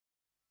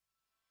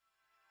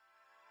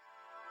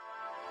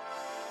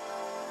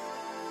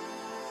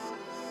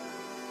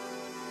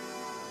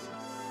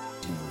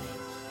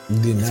You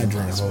did not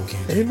drink a whole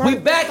can. We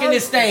back in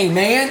this thing,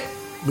 man.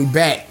 We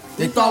back.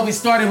 They thought we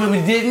started when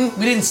we didn't.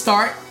 We didn't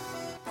start.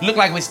 Look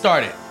like we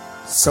started.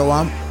 So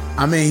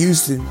I'm in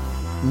Houston.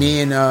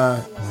 Me and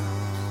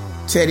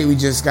Teddy, we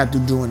just got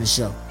through doing the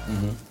show.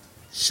 Mm-hmm.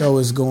 Show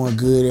is going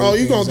good. Oh,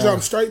 you gonna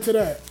jump straight to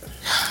that?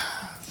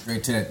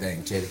 Straight to that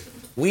thing, Teddy.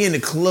 We in the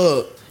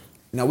club.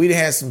 Now, we done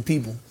had some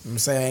people. I'm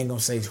saying I ain't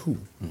gonna say who.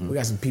 Mm-hmm. We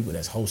got some people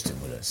that's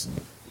hosting with us.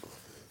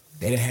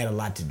 They done had a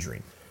lot to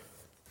drink.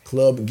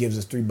 Club gives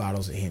us 3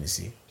 bottles of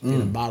Hennessy.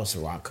 Then a bottle of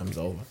Ciroc comes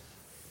over.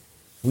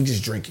 We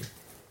just drinking.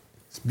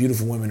 It's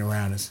beautiful women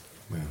around us.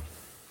 Yeah.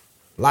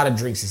 A lot of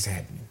drinks is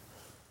happening.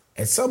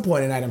 At some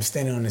point in the night, I'm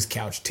standing on this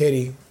couch.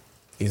 Teddy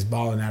is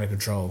balling out of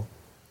control.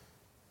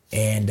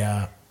 And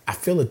I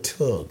feel a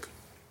tug.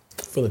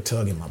 I feel a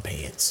tug in my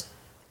pants.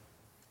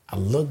 I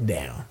look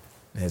down.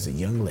 There's a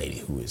young lady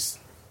who has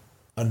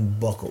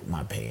unbuckled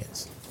my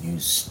pants. You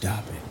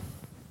stop it.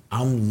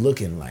 I'm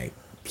looking like,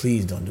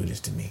 please don't do this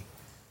to me.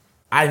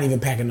 I didn't even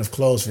pack enough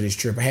clothes for this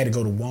trip. I had to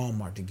go to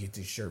Walmart to get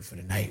this shirt for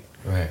the night.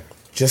 Right.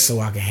 Just so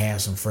I could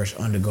have some fresh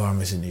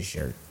undergarments in this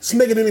shirt. This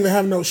nigga didn't even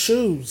have no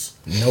shoes.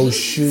 No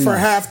shoes. For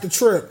half the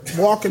trip.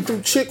 Walking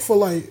through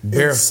Chick-fil-A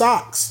in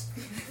socks.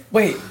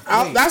 Wait.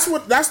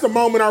 That's the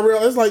moment I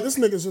realized, like, this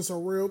nigga's just a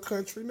real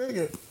country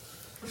nigga.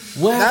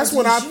 That's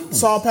when I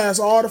saw past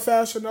all the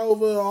Fashion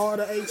Nova, all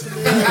the H&M.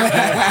 Nigga,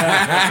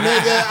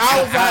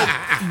 I was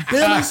like,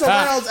 Billy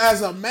Surrounds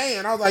as a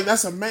man. I was like,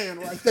 that's a man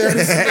right there. He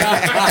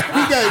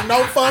gave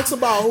no fucks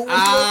about who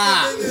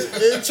was with the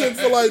nigga in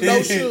Chick-fil-A,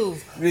 no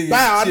shoes.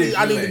 Wow,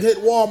 I need to hit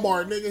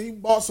Walmart, nigga. He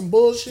bought some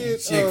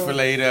bullshit.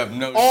 Chick-fil-A'd up,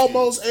 no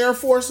almost Air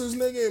Forces,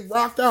 nigga, and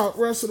rocked out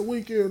the rest of the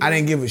weekend. I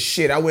didn't give a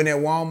shit. I went at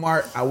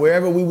Walmart.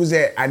 Wherever we was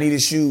at, I needed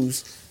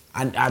shoes.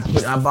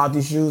 I bought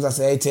these shoes. I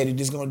said, hey, Teddy,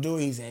 this gonna do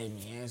it? He said, hey,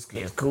 man,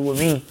 it's cool with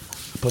me.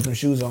 Put some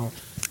shoes on.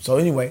 So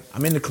anyway,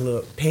 I'm in the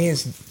club.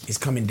 Pants is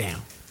coming down.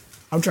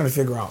 I'm trying to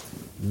figure out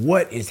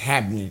what is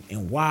happening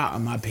and why are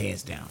my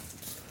pants down.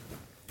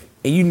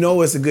 And you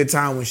know it's a good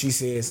time when she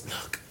says,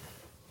 look,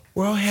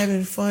 we're all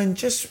having fun.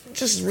 Just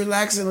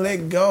relax and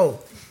let go.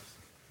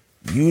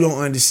 You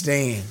don't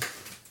understand.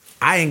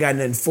 I ain't got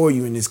nothing for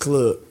you in this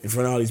club in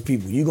front of all these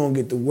people. You gonna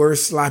get the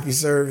worst sloppy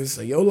service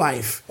of your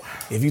life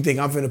if you think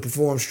I'm finna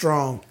perform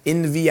strong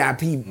in the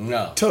VIP,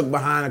 tucked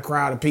behind a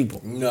crowd of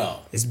people. No.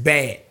 It's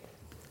bad.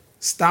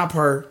 Stop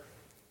her.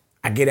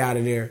 I get out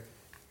of there.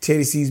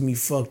 Teddy sees me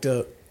fucked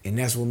up, and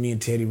that's when me and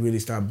Teddy really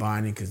start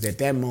bonding, because at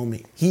that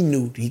moment, he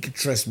knew he could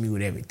trust me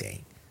with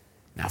everything.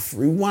 Now,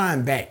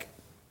 rewind back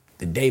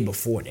the day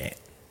before that.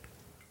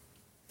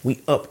 We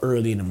up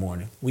early in the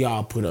morning. We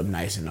all put up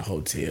nice in the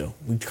hotel.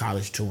 We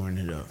college touring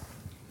it up.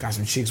 Got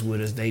some chicks with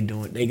us. They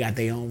got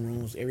their own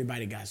rooms.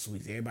 Everybody got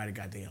suites. Everybody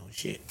got their own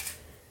shit.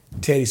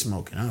 Teddy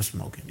smoking. I'm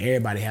smoking.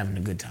 Everybody having a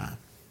good time.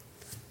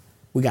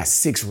 We got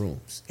 6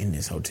 rooms in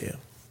this hotel.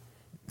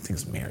 I think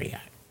it's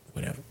Marriott,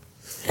 whatever.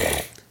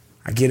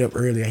 I get up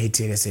early. I hit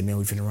Teddy. I said, man,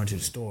 we finna run to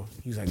the store.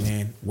 He was like,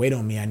 man, wait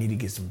on me. I need to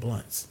get some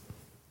blunts.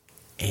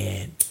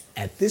 And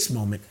at this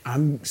moment,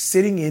 I'm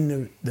sitting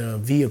in the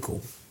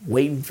vehicle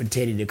waiting for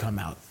Teddy to come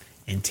out,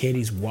 and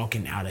Teddy's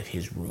walking out of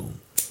his room.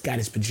 Got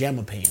his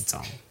pajama pants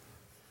on.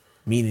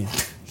 Meaning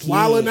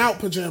wilding out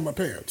pajama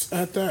pants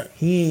at that.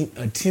 He ain't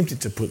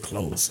attempted to put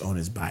clothes on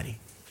his body.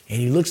 And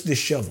he looks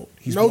disheveled.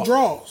 No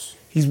drawers.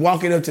 He's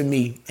walking up to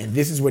me, and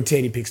this is where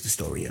Teddy picks the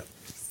story up.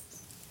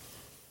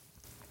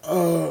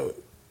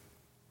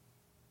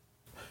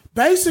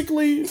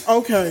 Basically,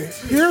 okay,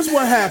 here's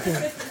what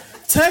happened.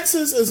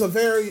 Texas is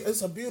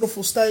it's a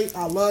beautiful state.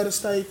 I love the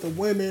state, the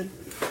women,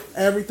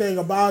 everything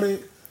about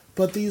it.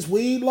 But these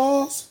weed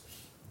laws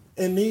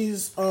and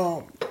these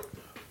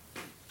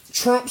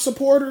Trump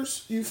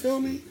supporters, you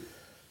feel me?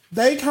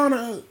 They kind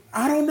of,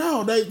 I don't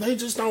know. They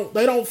just don't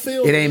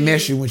feel it. Ain't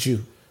meshing with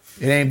you.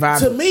 It ain't vibing.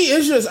 To me,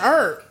 it's just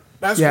herb.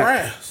 That's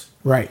grass.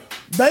 Right.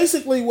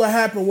 Basically, what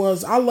happened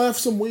was I left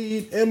some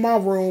weed in my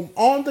room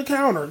on the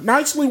counter,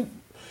 nicely,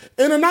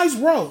 in a nice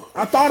row.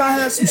 I thought I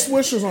had some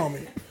swishers on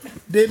me.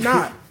 Did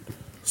not.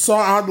 So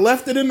I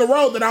left it in the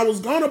row that I was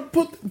gonna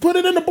put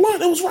it in the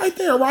blunt. It was right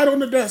there, right on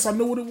the desk. I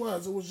knew what it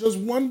was. It was just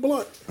one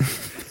blunt.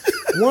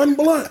 One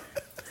blunt.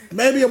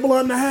 Maybe a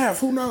blunt and a half,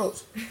 who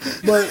knows?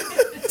 But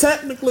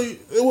technically,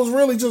 it was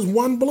really just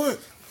one blunt.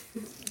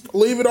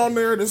 Leave it on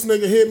there. This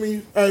nigga hit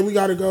me. Hey, we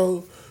gotta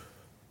go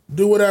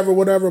do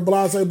whatever,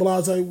 blase.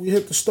 We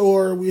hit the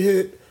store.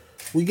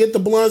 We get the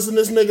blunts, and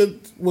this nigga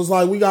was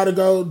like, we gotta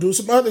go do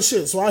some other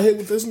shit. So I hit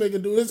with this nigga,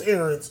 do his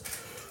errands.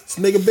 This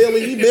nigga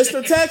Billy, he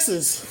Mr.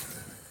 Texas.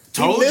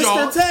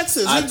 Mr.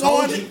 Texas.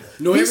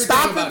 He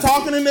stopped and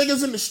talking to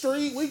niggas in the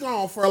street. We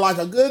gone for like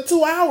a good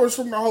 2 hours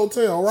from the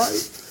hotel, right?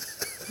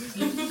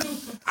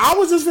 I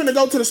was just finna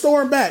go to the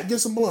store and back, get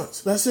some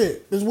blunts. That's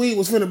it. This weed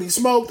was finna be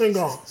smoked and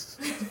gone.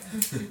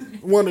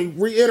 Want to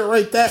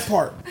reiterate that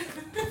part.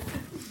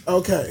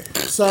 Okay,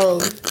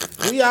 so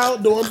we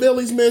out doing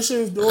Billy's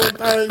missions, doing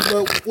things,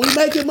 but we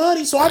making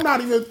money, so I'm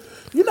not even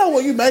You know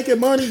when you making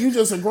money, you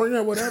just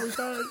agreeing with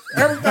everything.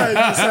 Everything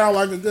just sound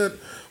like a good.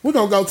 We're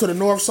gonna go to the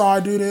north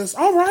side, do this.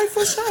 All right,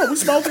 for sure. We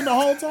smoking the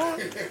whole time.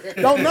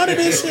 Don't none of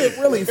this shit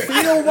really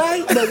feel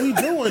right, but we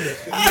doing it.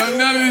 No,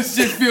 none of this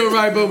shit feel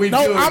right, but we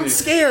doing it. No, I'm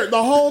scared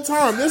the whole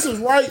time. This is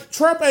right.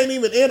 Trump ain't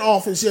even in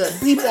office yet.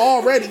 People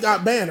already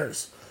got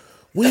banners.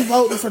 We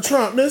voting for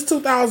Trump. This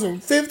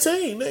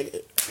 2015,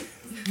 nigga.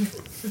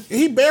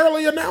 He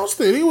barely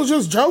announced it. He was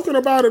just joking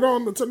about it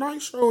on the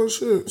Tonight Show and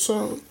shit.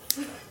 So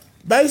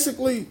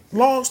basically,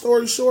 long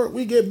story short,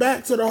 we get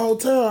back to the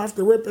hotel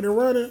after ripping and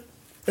running.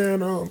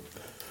 And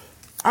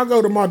I go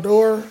to my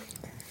door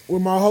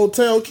with my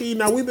hotel key.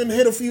 Now, we've been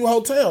hit a few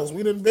hotels.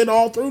 We done been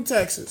all through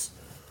Texas.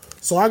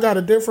 So I got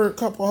a different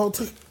couple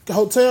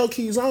hotel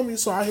keys on me.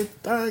 So I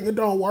hit the thing. It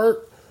don't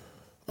work.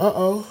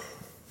 Uh-oh.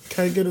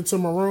 Can't get into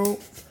my room.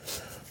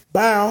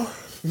 Bow.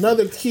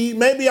 Another key.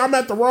 Maybe I'm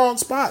at the wrong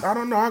spot. I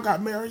don't know. I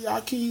got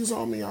Marriott keys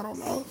on me. I don't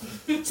know.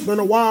 It's been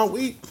a wild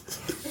week.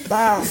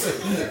 Bow.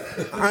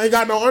 I ain't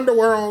got no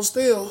underwear on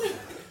still.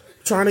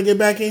 Trying to get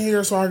back in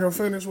here so I can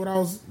finish what I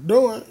was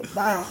doing.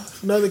 Wow.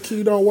 Another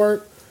key don't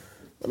work.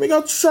 Let me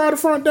go try the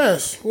front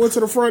desk. Went to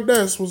the front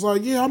desk. Was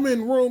like, yeah, I'm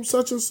in room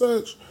such and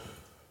such.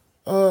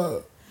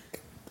 I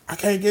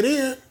can't get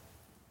in.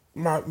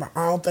 I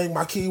don't think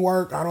my key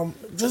work.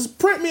 Just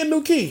print me a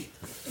new key.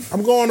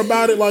 I'm going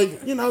about it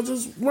like,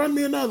 just run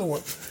me another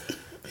one.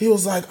 He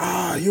was like,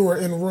 you were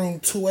in room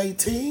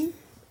 218?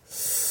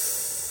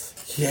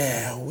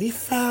 Yeah, we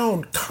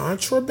found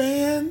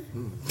contraband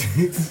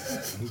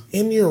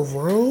in your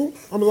room.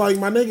 I'm like,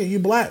 my nigga, you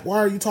black. Why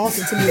are you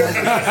talking to me like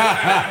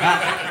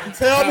that?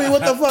 Tell me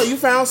what the fuck. You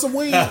found some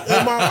weed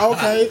in my...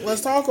 Okay,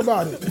 let's talk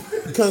about it.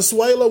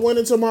 Consuela went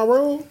into my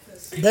room.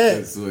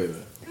 Bet.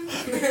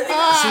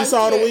 She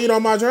saw the weed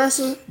on my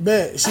dresser.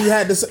 Bet. She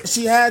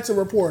had to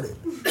report it.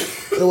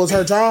 It was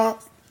her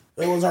job.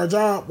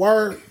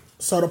 Word.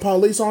 So the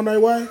police on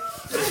their way.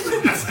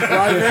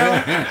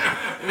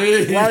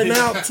 Right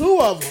now, 2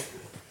 of them.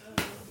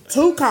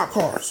 2 cop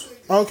cars.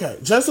 Okay.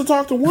 Just to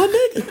talk to one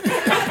nigga.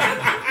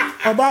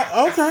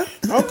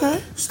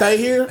 Okay. Stay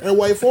here and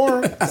wait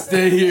for him.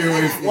 Stay here and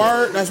wait for him.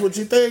 Word, that's what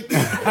you think. You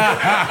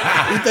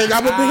think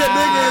I'm gonna be a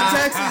nigga in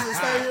Texas and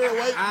stay here and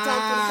wait and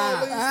talk to the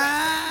police?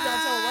 You got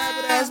your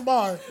rabbit ass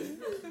bar.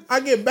 I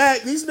get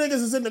back, these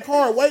niggas is in the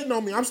car waiting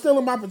on me. I'm still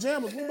in my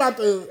pajamas. We about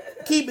to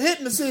keep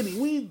hitting the city.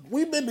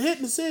 We been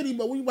hitting the city,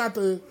 but we about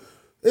to...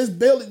 It's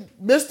Billy,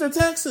 Mr.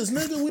 Texas,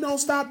 nigga. We don't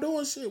stop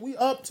doing shit. We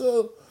up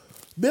to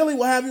Billy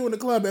will have you in the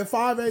club at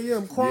 5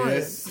 a.m. crying.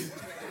 Yes.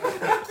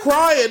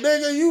 Crying,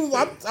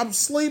 nigga. I'm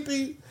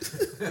sleepy.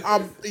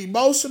 I'm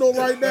emotional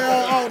right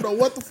now. I don't know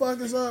what the fuck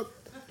is up.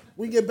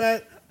 We get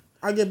back.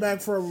 I get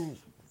back from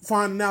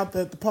finding out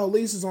that the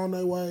police is on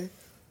their way.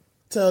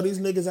 Tell these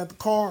niggas at the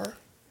car.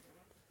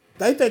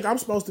 They think I'm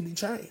supposed to be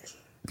changed.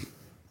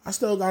 I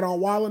still got on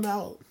wildin'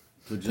 out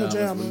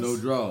pajamas. With no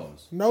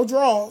draws. No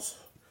draws.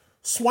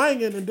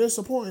 Swanging and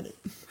disappointed.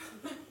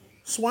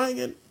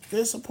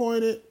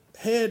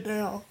 Head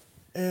down,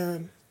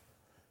 and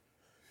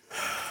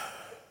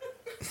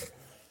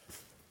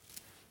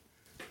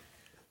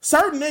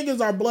certain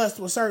niggas are blessed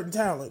with certain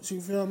talents,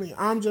 you feel me?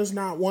 I'm just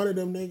not one of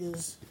them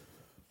niggas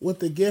with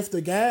the gift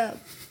of gab.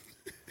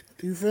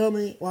 You feel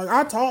me? Like,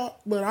 I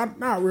talk, but I'm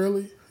not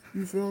really.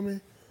 You feel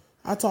me?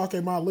 I talk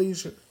at my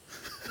leisure.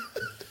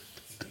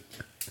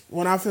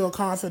 When I feel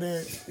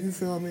confident, you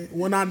feel me?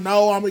 When I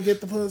know I'm gonna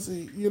get the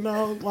pussy,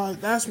 like,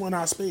 that's when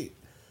I speak.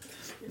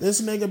 This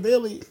nigga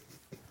Billy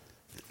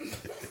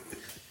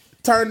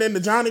turned into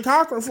Johnny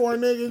Cochran for a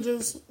nigga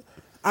just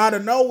out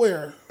of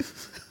nowhere.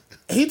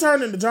 He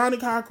turned into Johnny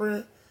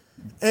Cochran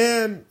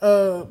and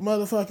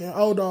motherfucking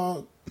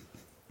O-Dog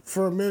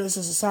for Menace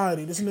to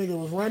Society. This nigga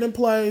was running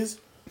plays.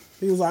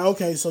 He was like,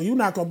 okay, so you're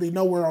not gonna be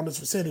nowhere on this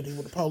vicinity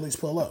when the police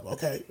pull up.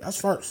 Okay, that's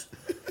first.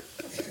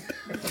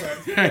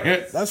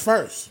 That's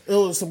first. It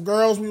was some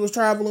girls we was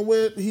traveling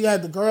with. He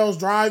had the girls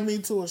drive me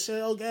to a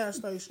Shell gas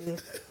station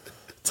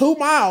 2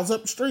 miles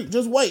up the street.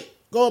 Just wait.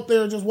 Go up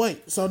there and just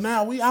wait. So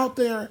now we out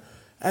there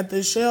at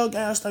this Shell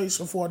gas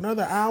station for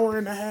another hour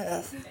and a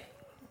half.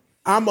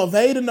 I'm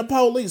evading the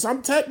police.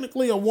 I'm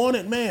technically a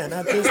wanted man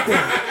at this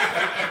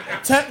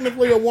point.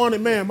 Technically a wanted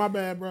man. My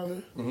bad,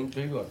 brother.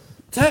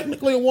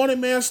 Technically a wanted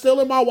man. Still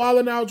in my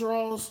wildin' out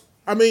drawers.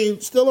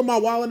 Still in my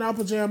wildin' out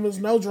pajamas.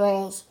 No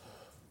drawers.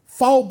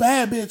 4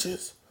 bad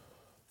bitches.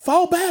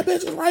 4 bad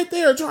bitches right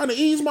there trying to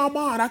ease my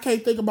mind. I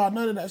can't think about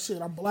none of that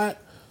shit. I'm black.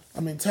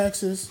 I'm in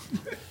Texas.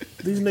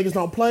 These niggas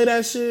don't play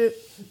that shit.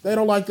 They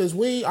don't like this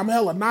weed. I'm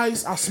hella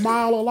nice. I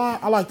smile a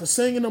lot. I like to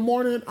sing in the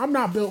morning. I'm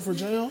not built for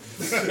jail.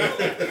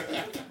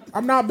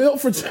 I'm not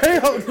built for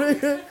jail,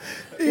 nigga.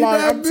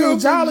 Like, I'm too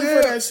jolly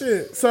for that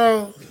shit.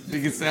 So...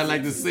 You can sound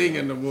like to sing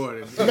in the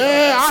morning.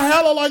 Man, I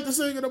hella like to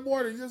sing in the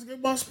morning. Just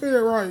get my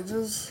spirit right.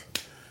 Just...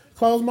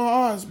 close my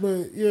eyes,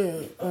 but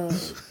yeah.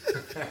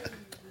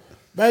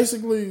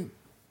 Basically,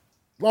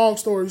 long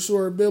story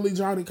short, Billy,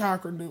 Johnny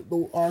Cochran,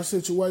 our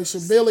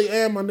situation. Billy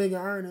and my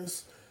nigga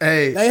Ernest.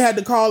 Hey, they had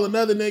to call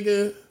another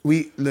nigga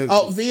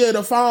via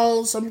the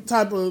phone, some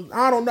type of,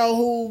 I don't know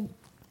who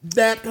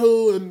dapped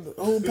who and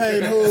who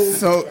paid who.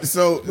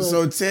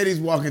 So Teddy's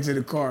walking to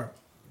the car.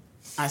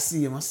 I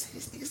see him. I say,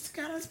 this nigga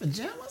still got on his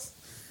pajamas?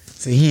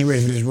 So he ain't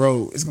ready for this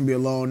road. It's gonna be a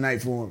long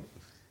night for him.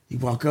 He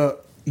walk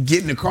up, he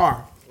get in the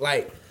car,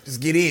 like,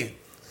 just get in.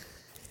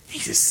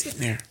 He's just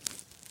sitting there.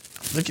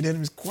 I'm looking at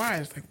him, it's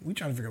quiet. It's like, we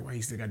trying to figure out why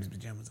he still got his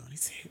pajamas on. He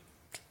said,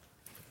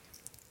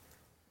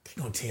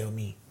 they gonna tell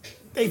me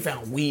they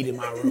found weed in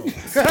my room.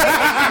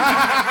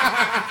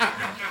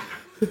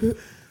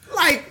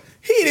 Like,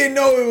 he didn't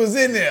know it was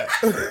in there.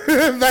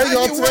 They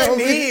gonna tell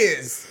me.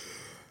 His.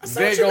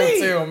 They gonna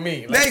tell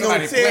me. Like They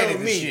gonna tell planted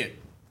the me. shit.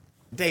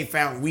 They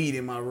found weed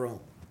in my room.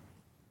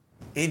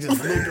 He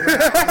just looked around.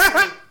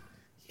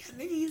 Yeah,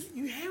 nigga,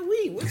 you had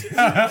weed. What you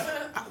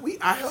mean?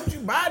 I helped you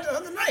buy it the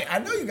other night. I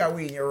know you got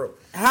weed in your room.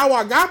 How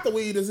I got the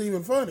weed is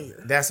even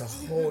funnier. That's a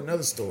whole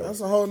nother story.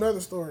 That's a whole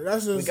nother story.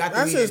 That's just We got the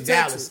that's weed just in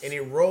Dallas, Texas. and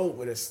it rolled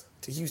with us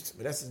to Houston.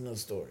 But that's another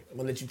story. I'm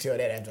gonna let you tell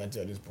that after I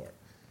tell this part.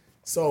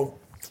 So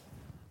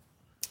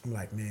I'm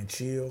like, man,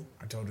 chill.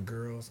 I told the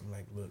girls, I'm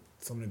like, look,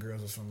 some of the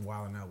girls was from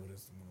Wildin' Out with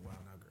us. Some of the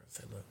Wildin' Out girls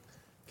said, look,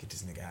 get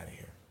this nigga out of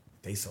here.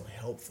 They so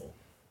helpful.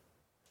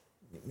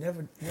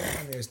 Never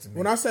underestimate.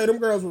 When I say them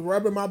girls was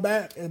rubbing my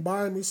back and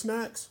buying me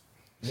snacks,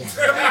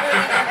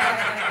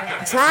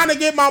 trying to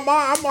get my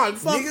mom, I'm like,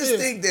 fuck Niggas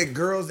this. think that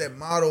girls that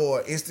model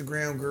or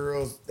Instagram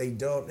girls, they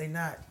don't. They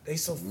not. They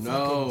so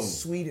fucking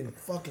sweet and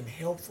fucking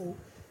helpful.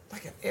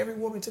 Like if every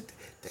woman took,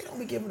 they don't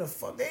be giving a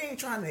fuck. They ain't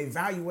trying to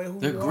evaluate who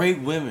They're you great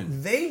are.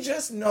 women. They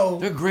just know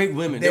They're great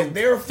women. that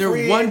their They're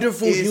friend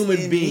wonderful is human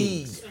in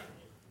beings. need.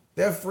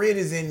 Their friend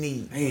is in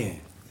need.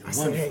 Man, I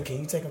said, hey, can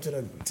you take him to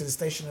the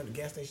station, the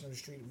gas station on the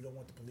street? We don't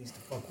want the police to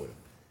fuck with him.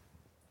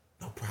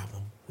 No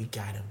problem. We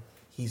got him.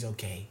 He's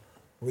okay.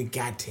 We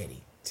got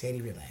Teddy.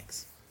 Teddy,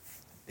 relax.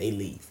 They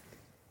leave.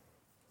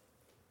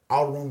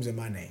 All the rooms in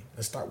my name.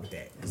 Let's start with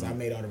that, because I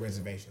made all the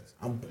reservations.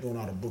 I'm doing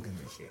all the bookings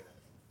and shit.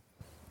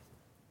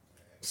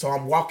 So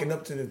I'm walking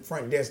up to the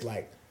front desk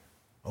like,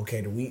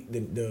 okay,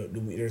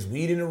 there's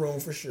weed in the room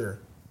for sure.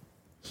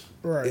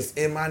 Right. It's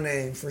in my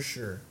name for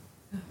sure.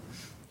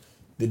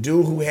 The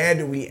dude who had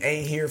the weed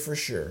ain't here for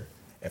sure.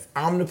 If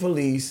I'm the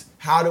police,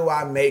 how do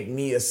I make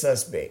me a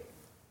suspect?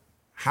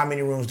 How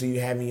many rooms do you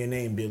have in your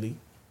name, Billy?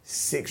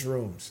 6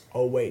 rooms.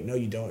 Oh, wait, no,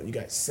 you don't. You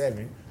got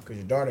 7 because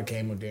your daughter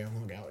came up there and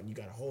hung out, and you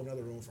got a whole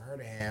other room for her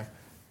to have.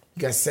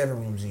 You got 7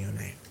 rooms in your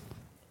name.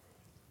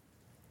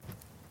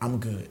 I'm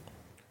good.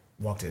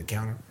 Walk to the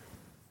counter.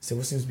 Said,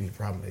 what seems to be the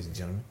problem, ladies and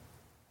gentlemen?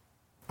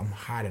 I'm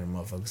hot in the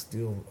motherfucker,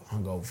 still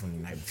hungover from the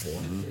night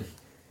before.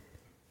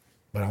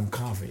 But I'm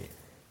confident.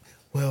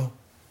 Well,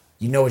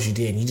 you know what you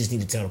did, and you just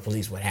need to tell the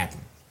police what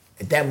happened.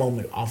 At that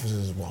moment, officers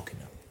is walking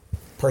up.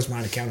 Person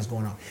behind the counter's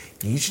going on.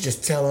 You should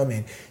just tell them,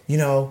 and, you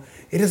know,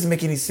 it doesn't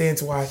make any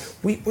sense why.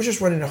 We're just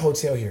running a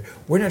hotel here.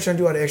 We're not trying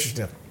to do all the extra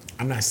stuff.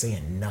 I'm not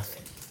saying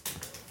nothing.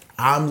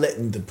 I'm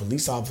letting the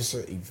police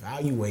officer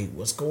evaluate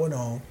what's going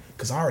on,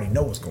 because I already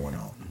know what's going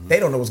on. Mm-hmm. They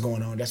don't know what's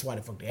going on. That's why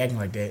the fuck they acting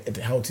like that at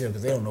the hotel,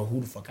 because they don't know who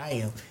the fuck I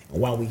am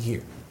and why we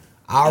here.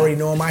 I already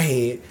know in my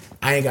head,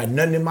 I ain't got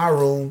nothing in my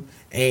room,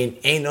 and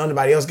ain't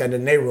nobody else got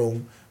nothing in their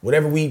room.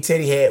 Whatever weed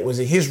Teddy had was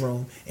in his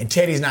room, and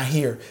Teddy's not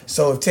here.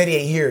 So if Teddy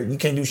ain't here, you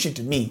can't do shit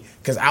to me,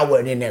 because I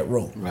wasn't in that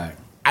room. Right.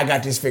 I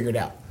got this figured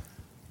out.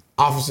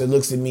 Officer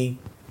looks at me.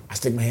 I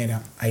stick my hand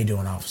out. How you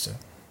doing, officer?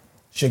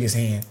 Shook his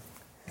hand.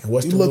 And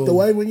what's You the looked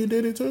rule? away when you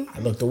did it too? I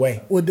looked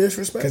away. With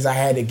disrespect? Because I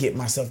had to get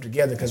myself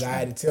together, because I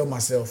had to tell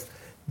myself,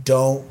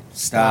 don't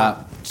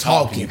stop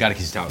talking. You gotta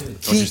keep talking.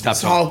 Don't Keep you stop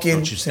talking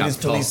Don't you to stop this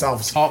police talking.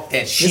 officer. Talk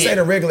that This shit. ain't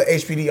a regular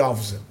HPD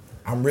officer.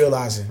 I'm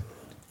realizing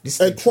this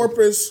A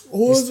Corpus,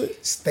 who is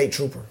it? State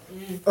trooper.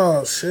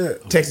 Oh,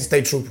 shit. Texas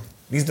State Trooper.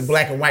 These the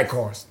black and white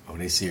cars. Oh,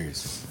 they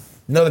serious.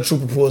 Another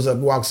trooper pulls up,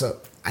 walks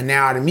up. And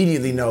now I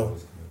immediately know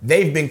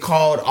they've been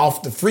called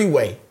off the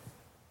freeway.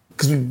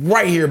 Because we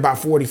right here by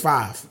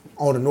 45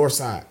 on the north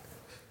side.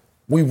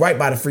 We right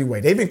by the freeway.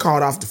 They've been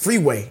called off the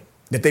freeway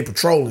that they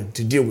patrolling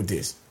to deal with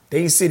this. They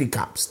ain't city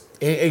cops.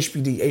 They ain't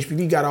HPD.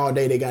 HPD got all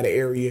day. They got an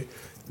area.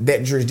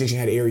 That jurisdiction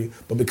had an area.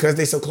 But because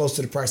they so close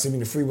to the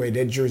proximity of the freeway,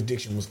 that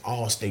jurisdiction was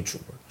all state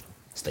trooper.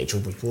 State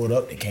troopers pulled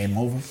up. They came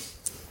over.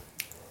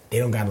 They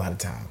don't got a lot of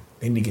time.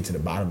 They need to get to the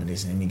bottom of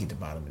this, and they need to get to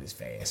the bottom of this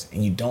fast.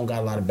 And you don't got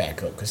a lot of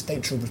backup, because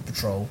state troopers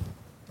patrol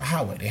the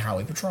highway. They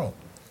highway patrol.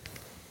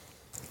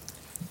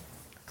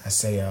 I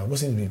say, what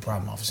seems to be the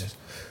problem, officers?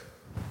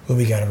 Well,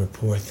 we got a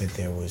report that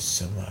there was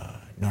some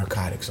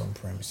narcotics on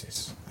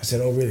premises. I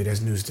said, oh, really?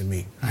 That's news to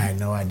me. I had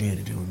no idea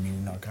that there were any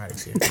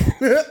narcotics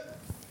here.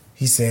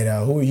 He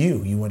said, who are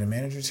you? You one of the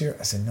managers here?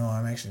 I said, no,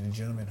 I'm actually the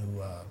gentleman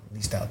who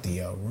leased out the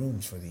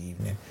rooms for the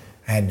evening.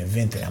 I had an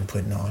event that I'm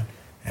putting on,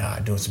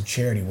 doing some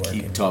charity work.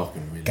 Keep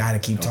talking, really. Gotta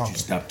keep Don't talking. You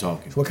stop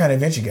talking. So what kind of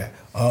event you got?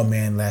 Oh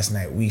man, last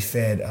night we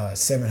fed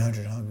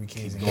 700 hungry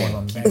kids and gave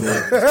them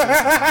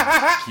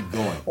back. Keep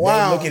going.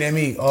 Wow. They're looking at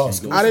me. Oh,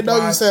 school I didn't know you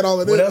supplies. said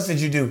all of this. What else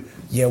did you do?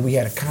 Yeah, we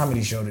had a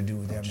comedy show to do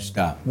with them. And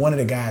Stop. One of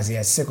the guys, he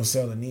had sickle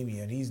cell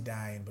anemia and he's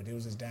dying, but it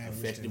was his dying.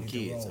 Affect them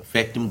kids. Roll.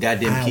 Affect them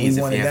goddamn kids. We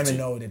if wanted you them have to to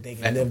know that they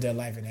can Affect live them.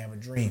 their life and have a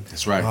dream.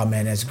 That's right. Oh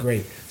man, that's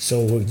great.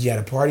 So you had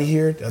a party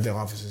here. The other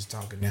officers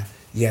talking now.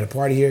 You had a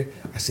party here.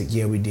 I said,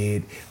 yeah, we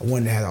did. I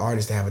wanted to have the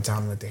artists to have a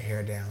time to let their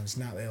hair down. It's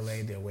not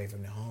LA. They're away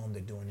from their home.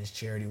 They're doing this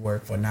charity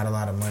work for not a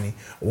lot of money.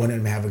 I wanted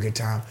them to have a good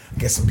time. I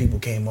guess some people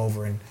came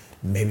over and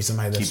maybe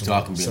somebody left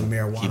some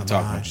marijuana Keep talking.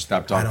 behind. Don't you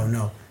stop talking. I don't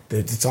know.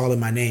 It's all in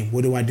my name.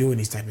 What do I do in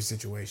these type of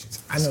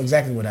situations? I know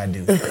exactly what I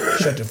do.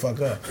 Shut the fuck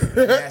up.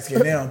 I'm asking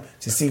them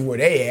to see where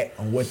they at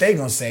and what they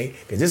gonna say,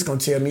 because it's gonna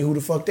tell me who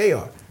the fuck they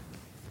are.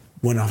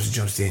 One officer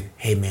jumps in.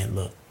 Hey man,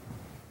 look,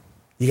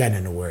 you got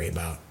nothing to worry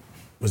about.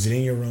 Was it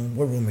in your room?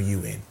 What room are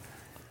you in?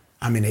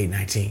 I'm in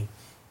 819.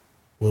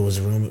 Well, was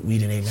the room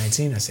weed in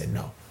 819? I said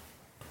no.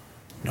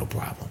 No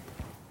problem.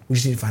 We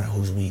just need to find out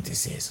whose weed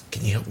this is.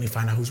 Can you help me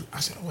find out whose? I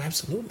said, oh,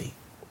 absolutely.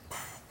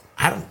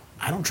 I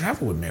don't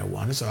travel with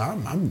marijuana, so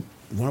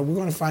we're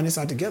gonna find this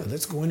out together.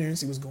 Let's go in there and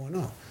see what's going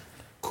on.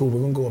 Cool,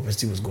 we're gonna go up and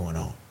see what's going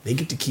on. They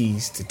get the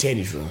keys to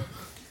Teddy's room,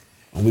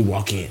 and we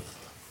walk in.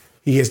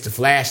 He hits the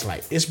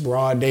flashlight. It's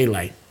broad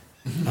daylight.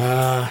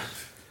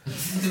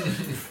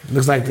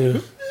 Looks like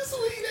the.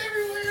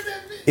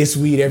 It's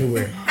weed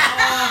everywhere.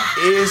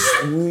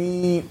 It's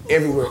weed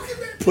everywhere. It's weed everywhere.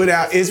 Put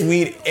out. It's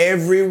weed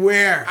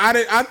everywhere.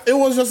 It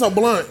was just a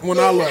blunt when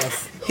I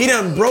left. He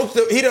done broke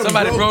the.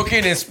 Somebody broke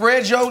in and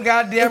spread your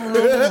goddamn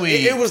room with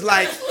weed. It was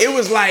like.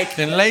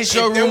 Then lace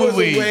your if there room was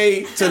with a weed.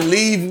 way to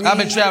leave weed I've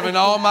been traveling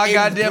all my in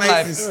goddamn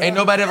places. life. Ain't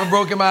nobody ever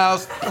broke in my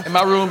house, in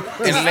my room,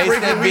 and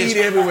laced that freaking weed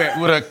bitch everywhere.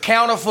 with a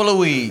counter full of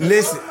weed.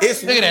 Listen,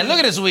 it's Look at that. Look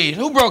at this weed.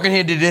 Who broke in here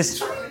and did this?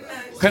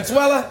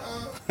 Consuela?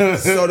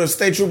 So the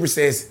state trooper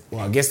says,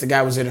 well, I guess the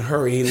guy was in a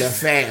hurry. He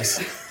left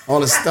fast. All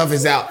the stuff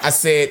is out. I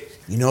said,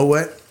 you know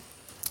what?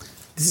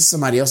 This is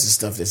somebody else's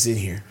stuff that's in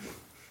here.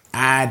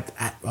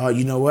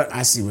 You know what?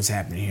 I see what's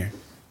happening here.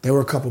 There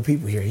were a couple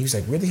people here. He was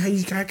like, really?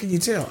 How can you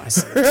tell? I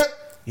said,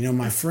 you know,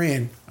 my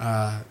friend,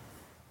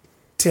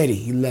 Teddy,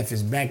 he left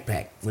his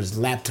backpack with his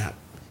laptop.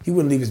 He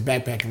wouldn't leave his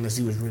backpack unless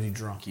he was really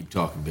drunk. Keep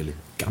talking, Billy.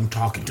 I'm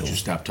talking to him. You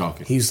stop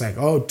talking. He was like,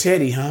 oh,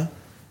 Teddy, huh?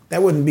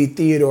 That wouldn't be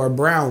Theodore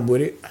Brown,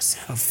 would it? I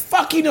said, how the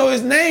fuck you know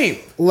his name?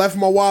 Left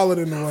my wallet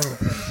in the room.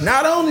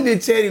 Not only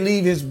did Teddy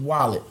leave his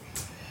wallet,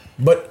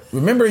 but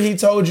remember he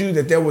told you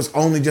that there was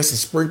only just a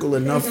sprinkle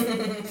enough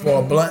for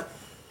a blunt?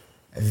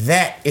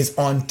 That is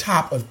on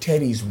top of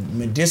Teddy's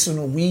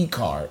medicinal weed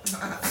card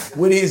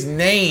with his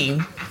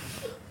name,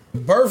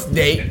 birth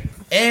date,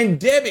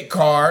 and debit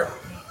card,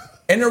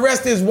 and the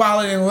rest of his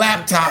wallet and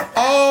laptop,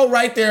 all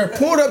right there,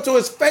 pulled up to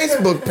his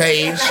Facebook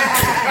page.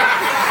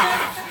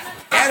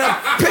 And a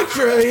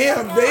picture of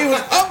him that he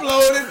was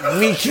uploading.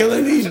 Me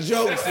killing these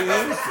jokes,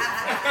 man.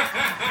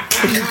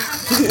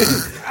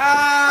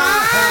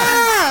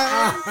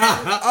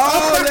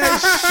 All that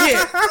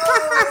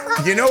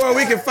shit. You know where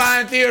we can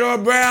find Theodore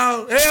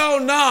Brown? Hell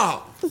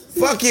no.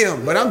 Fuck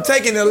him. But I'm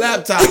taking the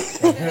laptop.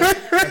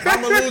 If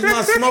I'm gonna lose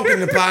my smoking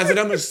deposit,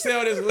 I'm gonna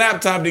sell this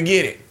laptop to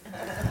get it.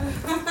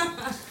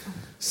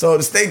 So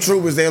the state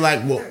troopers, they're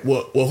like,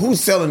 well,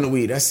 who's selling the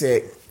weed? I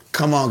said,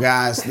 come on,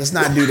 guys, let's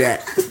not do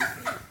that.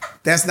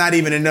 That's not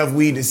even enough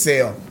weed to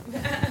sell.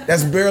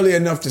 That's barely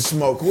enough to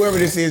smoke. Whoever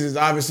this is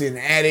obviously an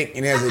addict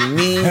and has a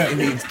need and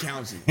needs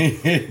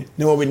counseling.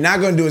 Now, what we're not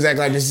going to do is act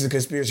like this is a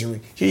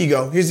conspiracy. Here you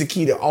go. Here's the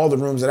key to all the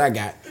rooms that I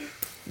got.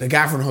 The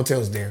guy from the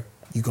hotel's there.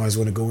 You guys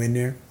want to go in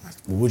there?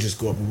 Well, we'll just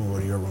go up and we'll go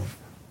to your room.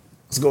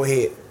 Let's go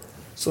ahead.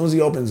 As soon as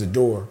he opens the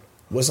door,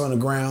 what's on the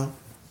ground?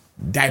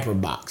 Diaper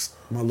box.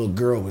 My little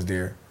girl was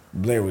there.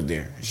 Blair was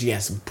there. She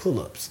had some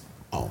pull-ups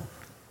on.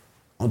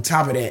 On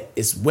top of that,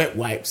 it's wet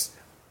wipes.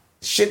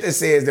 Shit that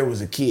says there was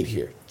a kid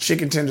here.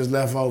 Chicken tenders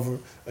left over,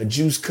 a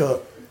juice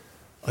cup,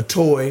 a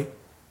toy,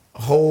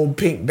 a whole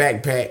pink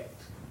backpack.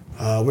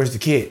 Where's the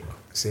kid?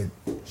 I said,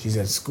 she's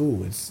at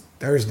school. It's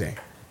Thursday.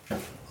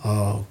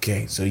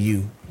 Okay, so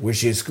where's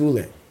she at school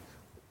at?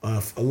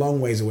 A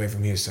long ways away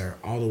from here, sir.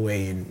 All the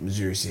way in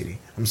Missouri City.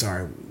 I'm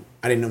sorry.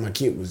 I didn't know my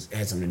kid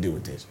had something to do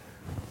with this.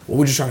 Well,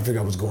 we're just trying to figure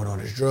out what's going on.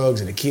 There's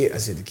drugs and the kid. I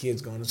said, the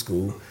kid's going to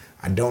school.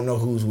 I don't know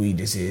whose weed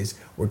this is.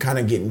 We're kind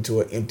of getting to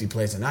an empty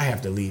place, and I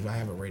have to leave. I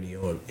have a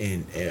radio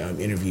and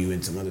interview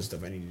and some other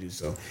stuff I need to do.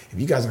 So if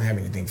you guys don't have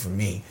anything for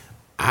me,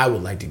 I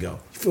would like to go.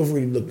 Feel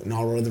free to look in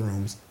all other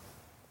rooms.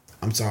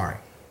 I'm sorry.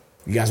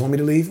 You guys want me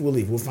to leave? We'll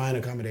leave. We'll find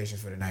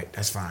accommodations for the night.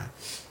 That's fine.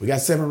 We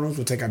got 7 rooms.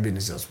 We'll take our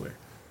business elsewhere.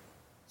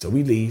 So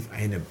we leave. I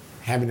end up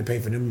having to pay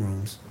for them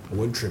rooms. I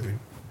wasn't tripping.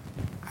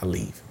 I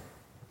leave.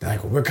 They're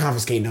like, well, we're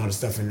confiscating all the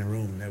stuff in the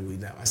room that we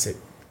left. I said,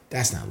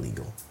 that's not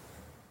legal.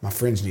 My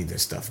friends need their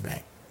stuff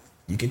back.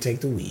 You can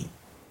take the weed,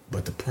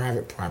 but the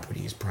private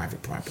property is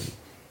private property.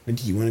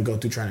 Do you want to go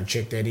through trying to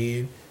check that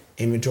in,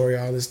 inventory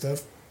all this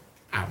stuff?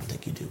 I don't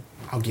think you do.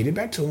 I'll get it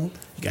back to them.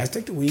 You guys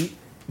take the weed.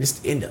 This is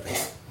the end of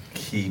it.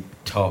 Keep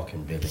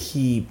talking, Billy.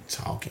 Keep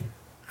talking.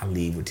 I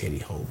leave with Teddy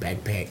whole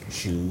backpack,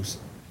 shoes,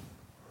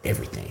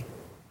 everything.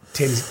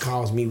 Teddy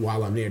calls me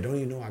while I'm there. Don't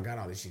even know I got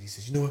all this shit. He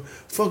says, you know what?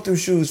 Fuck them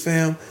shoes,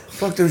 fam.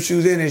 Fuck them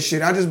shoes and that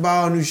shit. I just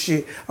bought all new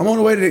shit. I'm on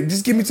the way to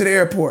just get me to the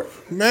airport.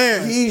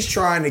 Man. He's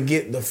trying to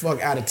get the fuck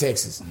out of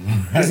Texas.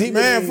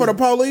 Man, for the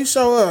police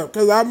show up.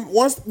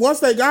 Because once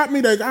they got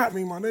me, my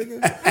nigga.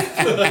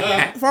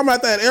 If I'm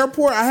at that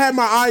airport, I had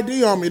my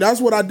ID on me.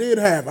 That's what I did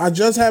have. I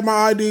just had my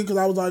ID because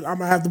I was like, I'm going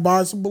to have to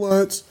buy some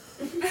blunts.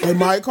 They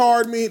might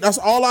card me. That's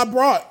all I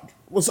brought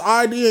was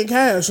ID and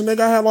cash. And nigga,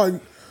 I had like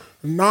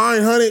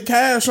 900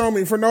 cash on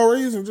me for no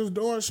reason, just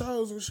doing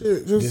shows and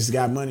shit. Just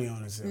got money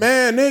on it.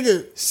 Man,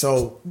 nigga.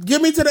 So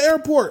get me to the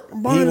airport.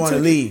 I'm buying he a want to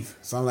ticket. leave.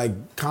 So I'm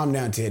like, calm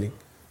down, Teddy.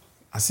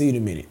 I'll see you in a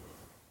minute.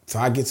 So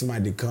I get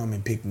somebody to come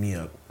and pick me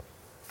up.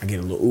 I get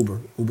a little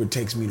Uber. Uber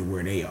takes me to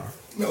where they are.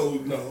 No.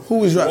 Who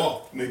was right?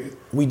 Walk, nigga.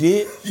 We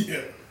did?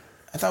 Yeah.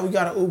 I thought we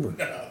got an Uber.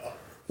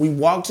 We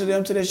walked to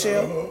them to that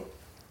shell.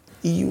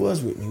 You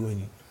was with me,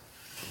 wasn't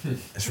you?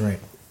 That's right.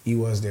 You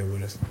was there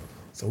with us.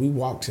 So we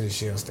walked to the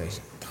Shell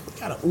station. We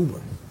got an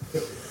Uber.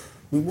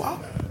 We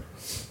walked.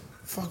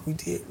 Fuck, we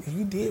did.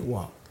 You did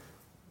walk.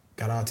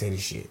 Got all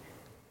Teddy's shit.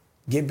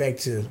 Get back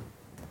to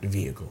the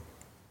vehicle.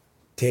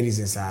 Teddy's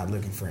inside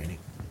looking frantic.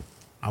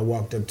 I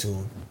walked up to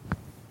him.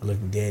 I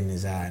looked him dead in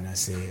his eye and I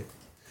said,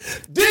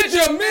 did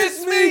you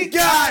miss me?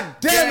 God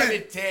damn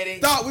it, Teddy.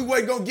 Thought we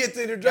wasn't gonna get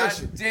the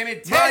introduction. God damn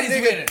it, My Teddy's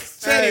nigga, with us.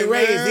 Teddy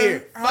Ray is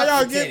here. How Fuck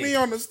y'all you, get Teddy. me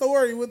on the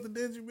story with the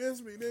Did You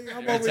Miss Me, nigga?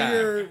 I'm over time.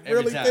 here Every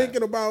really time.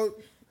 thinking about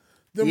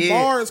them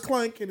bars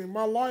clanking and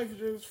my life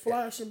just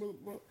flashing.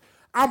 But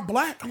I'm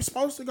black. I'm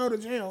supposed to go to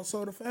jail.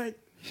 So the fact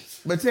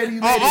But Teddy, you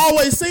I made it.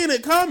 always seen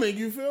it coming.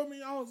 You feel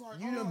me? I was like,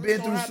 You oh, done this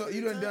been gonna through have so to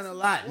you be done done a Texas.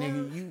 lot, What?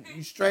 nigga.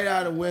 You straight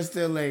out of West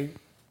LA,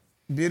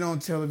 been on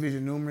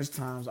television numerous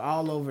times,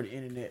 all over the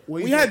internet.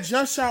 Where We you had been?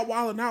 just shot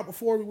Wildin' Out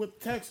before we went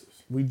to Texas.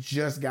 We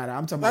just got it.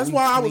 I'm talking That's about.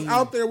 why I was clean.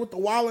 out there with the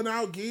Wildin'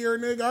 Out gear,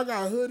 nigga. I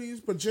got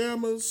hoodies,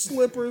 pajamas,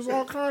 slippers,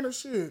 all kind of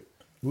shit.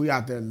 We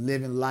out there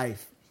living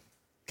life.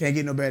 Can't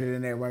get no better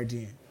than that right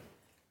then.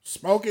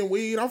 Smoking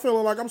weed. I'm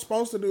feeling like I'm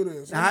supposed to do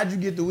this. Now, how'd you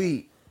get the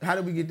weed? How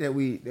did we get that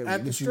weed?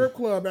 At the strip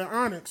club at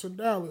Onyx in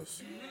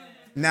Dallas.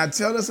 Now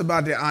tell us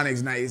about the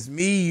Onyx night. It's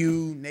me,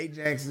 you, Nate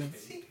Jackson.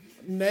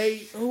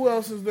 Nate, who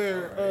else is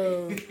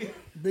there?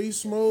 B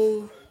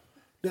Smooth.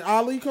 Did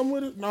Ali come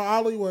with it? No,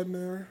 Ali wasn't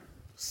there.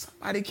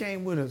 Somebody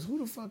came with us. Who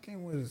the fuck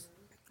came with us?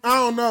 I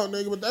don't know,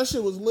 nigga, but that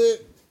shit was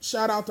lit.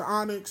 Shout out to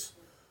Onyx.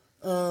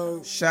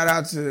 Shout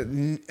out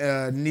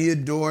to Nia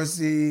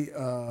Dorsey.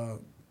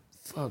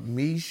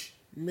 Mish.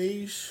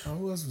 Mish. Oh,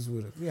 who else was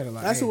with us? We had a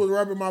lot. That's Hey. who was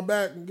rubbing my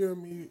back and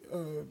giving me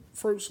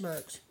fruit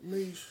snacks.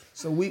 Mish.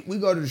 So we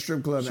go to the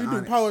strip club She at do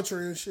Onyx.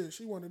 poetry and shit.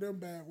 She one of them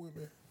bad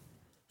women.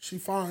 She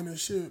fine and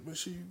shit, but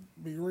she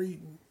be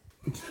reading.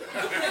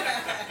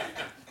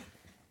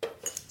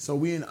 So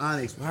we in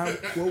Onyx.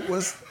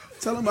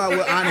 Tell them about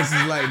what Onyx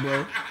is like,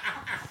 bro.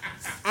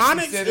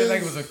 Onyx Said is it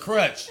like it was a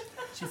crutch.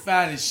 She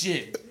fine as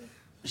shit.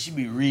 She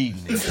be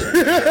reading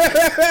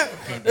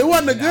it. it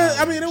wasn't a good.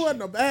 I mean, it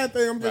wasn't a bad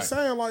thing. I'm just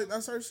saying, like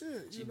that's her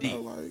shit. You deep.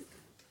 know, like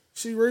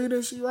she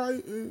reading, she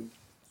write, and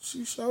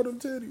she showed them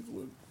titties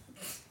with.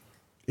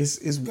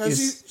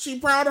 Because she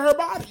proud of her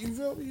body. You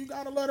feel me? You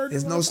gotta let her.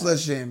 It's do no her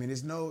slut shaming.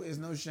 It's no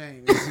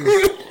shame.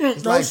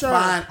 It's No like shame.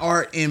 fine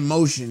art in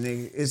motion,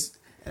 nigga.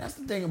 And that's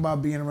the thing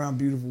about being around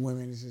beautiful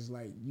women. It's just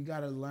like you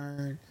gotta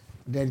learn.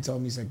 Daddy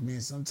told me, he's like, man,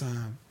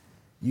 sometimes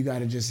you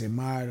gotta just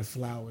admire the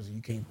flowers and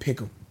you can't pick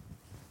them.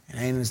 And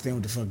I ain't understand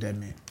what the fuck that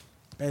meant.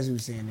 That's what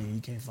he's saying, nigga.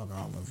 You can't fuck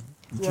all of them.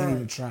 You can't Right.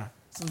 even try.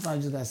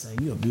 Sometimes you just gotta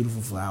say, you a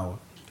beautiful flower,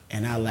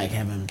 and I like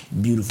having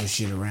beautiful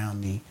shit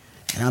around me,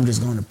 and I'm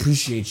just gonna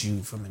appreciate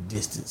you from a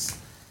distance.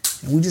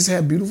 And we just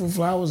had beautiful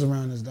flowers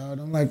around us, dog.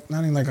 I'm like, not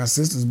even like our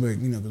sisters, but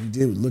you know, 'cause we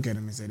did look at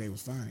them and say they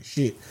was fine as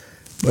shit.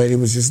 But it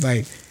was just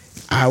like,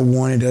 I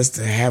wanted us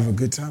to have a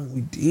good time. We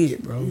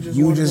did, bro. You just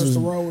You wanted just us was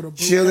to roll with a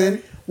bouquet?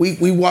 chilling.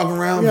 We walk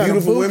around, We had a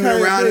beautiful women bouquet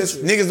of around us.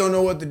 bitches. Niggas don't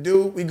know what to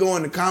do. We go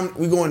in the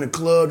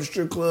club, the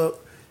strip club.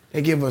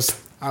 They give us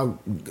a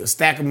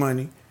stack of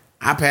money.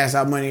 I pass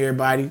out money to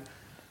everybody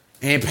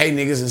and pay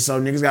niggas, and so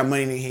niggas got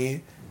money in their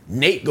hand.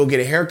 Nate go get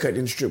a haircut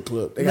in the strip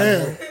club. They got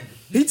Man,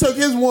 he took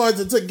his ones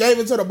and gave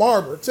it to the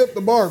barber. Tipped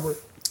the barber.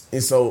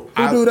 And so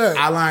Who do that?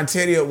 I lined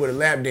Teddy up with a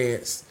lap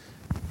dance.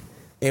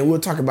 And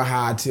we'll talk about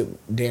how I tip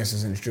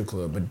dancers in the strip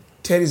club. But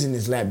Teddy's in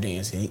this lap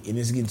dance, and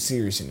it's getting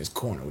serious in this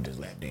corner with this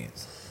lap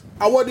dance.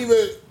 I wasn't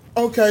even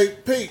okay,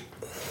 Pete.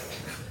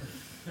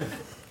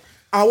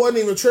 I wasn't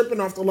even tripping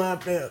off the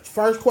lap dance.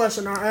 First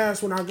question I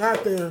asked when I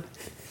got there,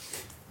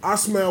 I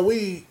smell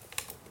weed.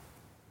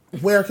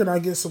 Where can I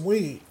get some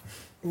weed?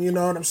 You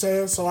know what I'm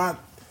saying? So I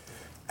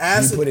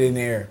asked You put it in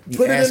the air. You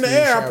put it ask in the and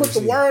you air. I shall put the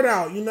receive. word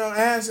out. You know,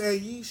 ask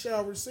and ye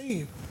shall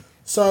receive.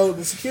 So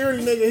the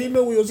security nigga, he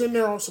knew we was in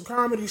there on some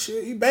comedy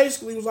shit. He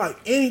basically was like,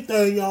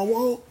 anything y'all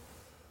want,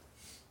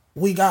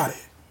 we got it.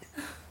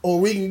 Or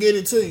we can get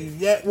it to you.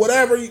 Yeah,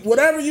 whatever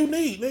you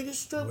need, nigga.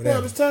 Strip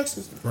club is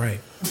Texas. Right.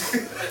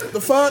 The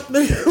fuck,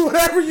 nigga.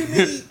 Whatever you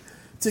need,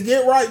 to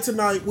get right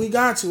tonight, we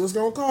got you. It's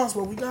gonna cost,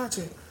 but we got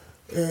you.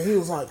 And he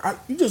was like,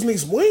 you just need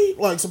some weed?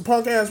 Like some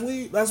punk ass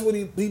weed? That's what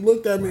he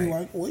looked at me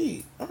like,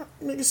 weed? All right,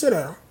 nigga, sit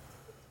down.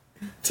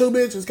 2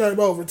 bitches came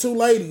over. 2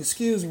 ladies,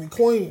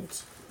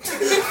 queens.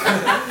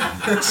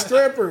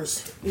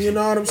 Strippers, you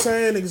know what I'm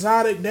saying?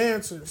 Exotic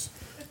dancers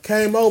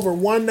came over.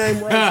 One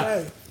named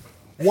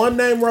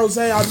Rose.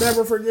 I'll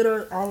never forget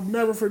her.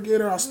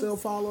 I still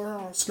follow her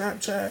on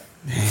Snapchat.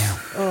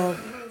 Damn.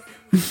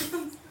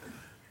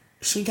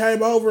 She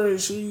came over and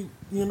she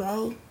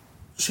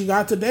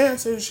got to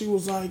dancing. She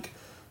was like,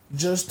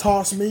 just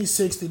toss me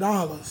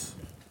 $60.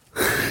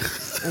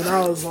 And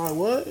I was like,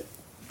 what?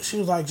 She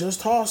was like, just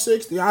toss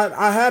 60.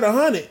 I had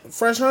 100,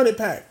 fresh 100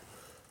 pack.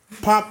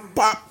 Pop,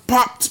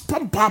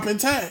 popping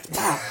tags.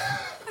 Pop.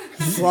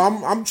 So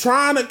I'm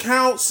trying to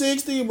count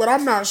 60, but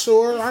I'm not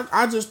sure.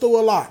 I just threw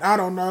a lot. I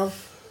don't know.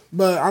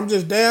 But I'm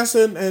just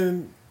dancing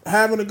and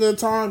having a good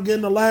time,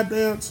 getting a lap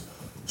dance.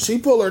 She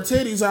pull her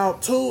titties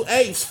out. 2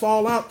 8s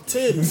fall out the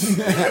titties.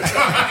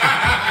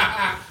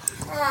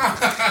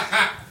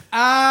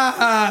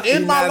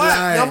 In my lap.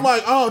 And I'm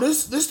like, oh,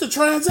 this the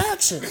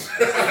transaction.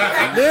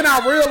 Then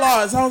I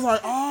realized, I was like,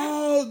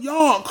 oh,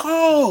 y'all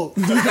cold.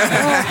 And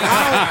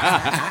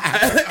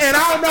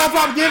I don't know if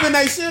I'm giving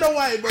that shit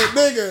away, but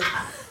nigga,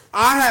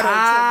 I had a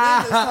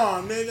tremendous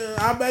time, nigga.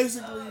 I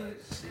basically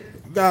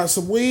got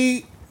some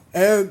weed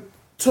and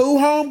 2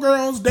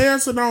 homegirls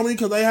dancing on me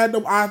because they had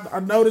to. I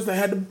noticed they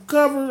had to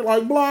cover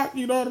like block.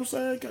 You know what I'm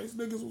saying? In case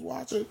niggas was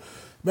watching,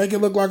 make it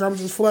look like I'm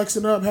just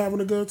flexing up, having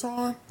a good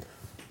time.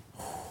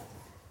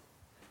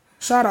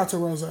 Shout out to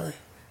Rose. Let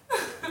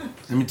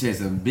me tell you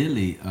something.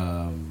 Billy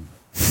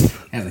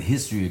has a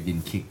history of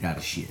getting kicked out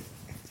of shit.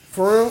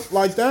 For real?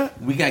 Like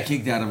that? We got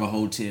kicked out of a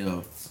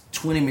hotel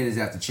 20 minutes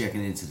after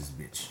checking into this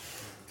bitch.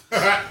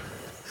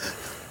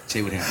 Tell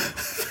you what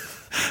happened.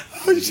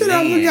 Oh shit,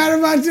 I forgot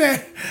about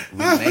that.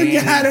 I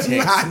forgot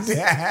about Texas.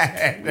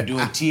 that. We're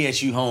doing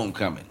TSU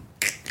homecoming.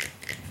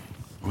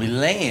 We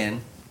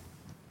land.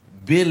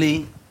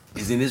 Billy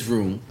is in his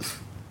room.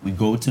 We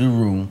go to the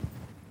room.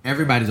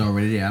 Everybody's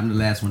already there. I'm the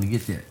last one to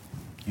get there.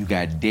 You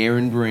got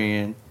Darren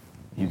Brand.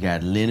 You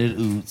got Leonard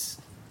Oots.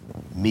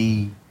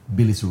 Me,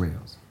 Billy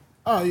Sorrells.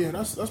 Oh yeah,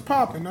 that's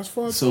popping. That's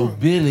fun. So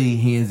Billy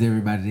hands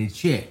everybody their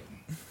check.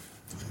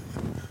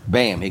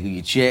 Bam, here go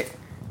your check.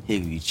 Here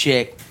go your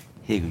check.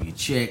 Here go your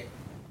check.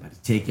 About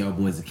to take y'all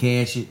boys to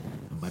cash it.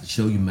 I'm about to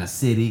show you my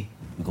city.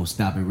 We're gonna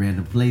stop at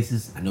random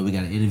places. I know we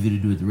got an interview to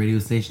do at the radio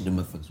station. The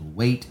motherfuckers will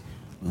wait.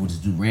 We're gonna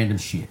just do random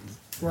shit.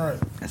 Right.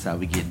 That's how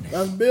we get there.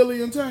 That's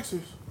Billy in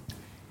Texas.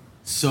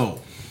 So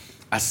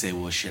I said,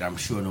 well, shit, I'm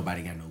sure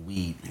nobody got no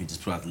weed. He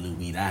just put out the little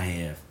weed I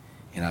have,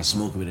 and I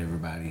smoke it with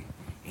everybody.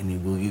 And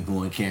then we'll get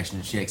going, cashing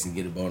the checks, and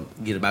get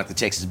about the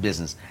Texas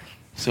business.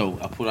 So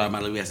I put out my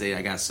little weed. I say,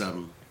 I got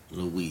something, a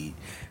little weed.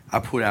 I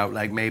put out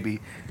like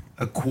maybe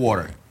a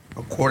quarter.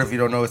 A quarter, if you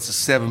don't know, it's a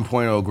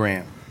 7.0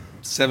 gram.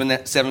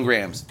 7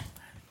 grams.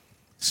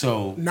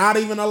 So Not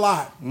even a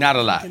lot. not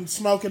a lot. And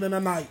smoke it in a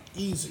night.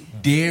 Easy.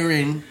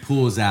 Darren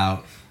pulls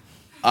out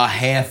a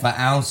half an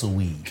ounce of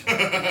weed.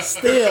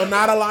 Still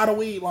not a lot of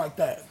weed like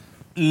that.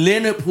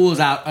 Leonard pulls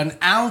out an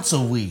ounce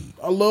of weed.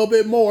 A little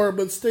bit more,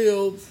 but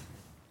still.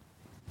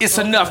 It's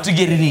enough to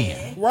get it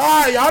in.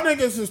 Right, y'all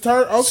niggas is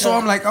okay. So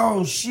I'm like,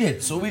 oh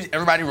shit. So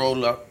everybody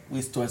rolled up.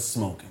 We start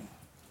smoking.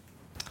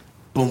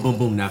 Boom, boom,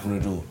 boom, knock on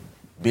the door.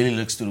 Billy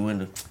looks through the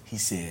window. He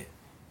said,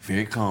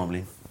 very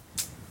calmly,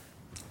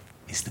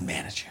 it's the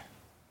manager.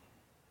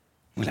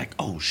 We're like,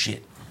 oh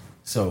shit.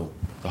 So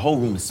the whole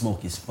room is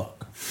smoky as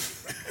fuck.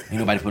 Ain't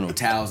nobody put no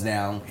towels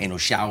down. Ain't no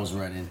showers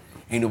running.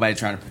 Ain't nobody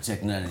trying to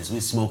protect none of this. We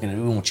smoking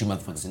and we want you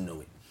motherfuckers to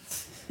know it.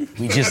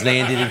 We just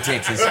landed in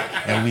Texas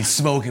and we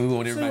smoking. We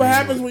want See everybody what to know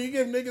happens it. when you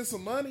give niggas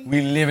some money?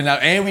 We living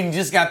out, and we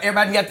just got,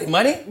 everybody got their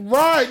money?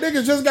 Right,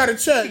 niggas just got a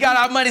check. We got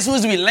our money as soon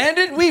as we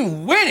landed. We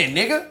winning,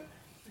 nigga.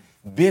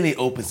 Billy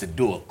opens the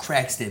door,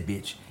 cracks that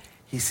bitch.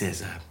 He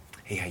says,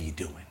 hey, how you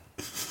doing?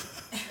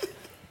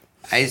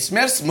 I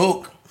smell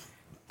smoke.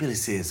 Billy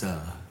says,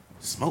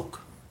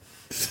 smoke?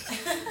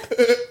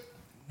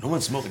 No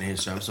one's smoking here,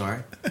 sir, I'm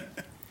sorry.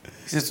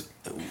 He says,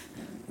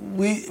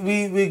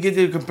 we get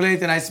the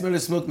complaint and I smell the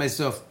smoke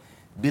myself.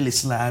 Billy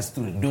slides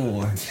through the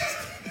door.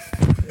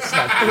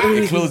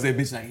 They close that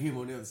bitch like here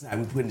on the other side.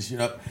 We putting the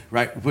shit up,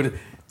 right?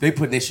 They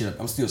putting that shit up.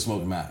 I'm still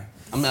smoking mine.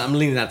 I'm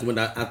leaning out the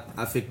window.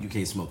 I think you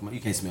can't smoke mine. You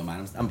can't smell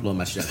mine. I'm blowing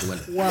my shit out the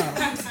window.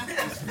 Wow.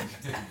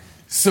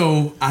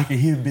 So I can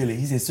hear Billy.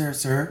 He said,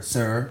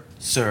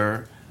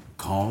 sir,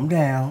 calm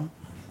down.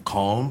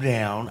 Calm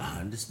down. I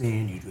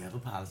understand you do have a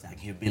policy. I can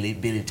hear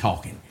Billy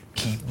talking.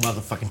 Keep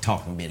motherfucking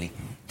talking, Billy.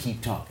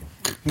 Keep talking.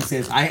 He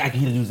says, I can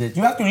hear you say,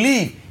 you have to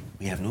leave.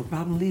 We have no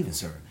problem leaving,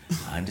 sir.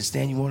 I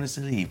understand you want us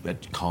to leave,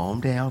 but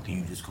calm down. Can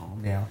you just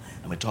calm down?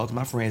 I'm going to talk to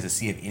my friends and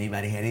see if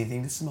anybody had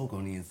anything to smoke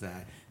on the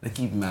inside. Now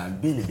keep in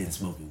mind, Billy been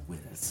smoking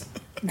with us.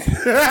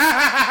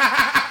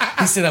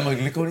 He said, I'm going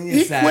to look on the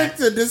inside. He quick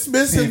to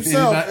dismiss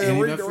himself and any of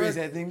my redirect. friends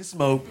had anything to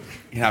smoke,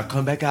 and I'll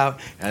come back out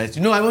and I'll let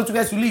you know. I want you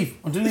guys to leave.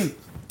 I want you to leave.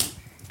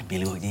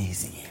 Billy walked in, he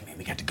said, yeah, man,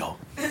 we got to go.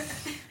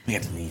 We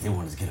got to leave. They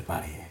want us to get up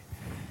out of here.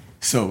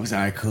 So it's all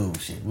right, cool,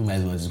 shit. We might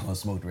as well just go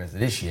smoke the rest of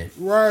this shit.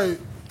 Right.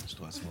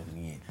 Start smoking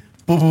again.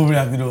 Boom, boom,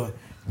 out the door.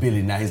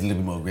 Billy, now he's a little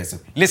bit more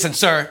aggressive. Listen,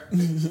 sir.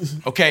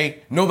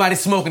 Okay, nobody's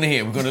smoking in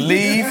here. We're gonna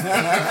leave.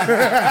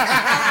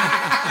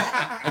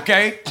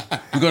 Okay?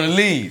 We're gonna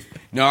leave.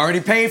 Now, I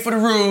already paid for the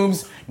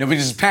rooms. Now we're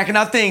just packing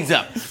our things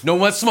up. No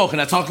one's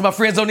smoking. I talked to my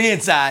friends on the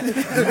inside.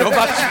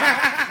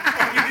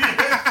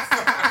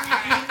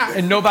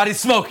 And nobody's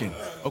smoking.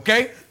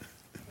 Okay?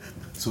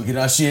 So we get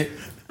our shit,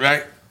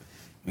 right?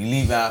 We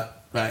leave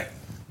out, right?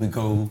 We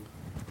go,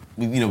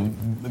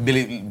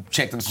 Billy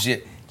checked up some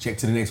shit, check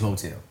to the next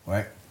hotel,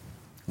 right?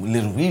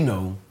 Little we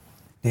know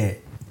that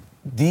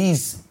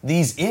these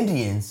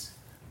Indians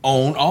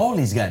own all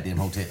these goddamn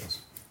hotels.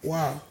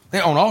 Wow.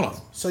 They own all of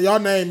them. So your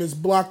name is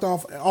blocked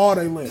off all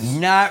they lists.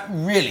 Not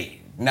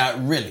really.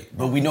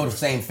 But we know the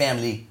same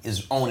family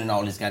is owning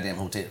all these goddamn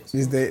hotels.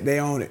 They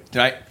own it.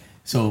 Right?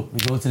 So we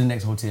go to the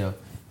next hotel,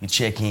 we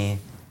check in,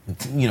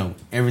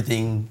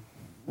 everything.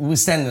 We're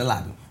standing in the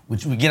lobby.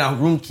 We get our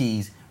room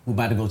keys, we're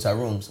about to go to our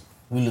rooms.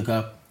 We look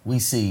up, we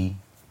see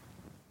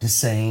the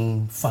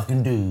same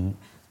fucking dude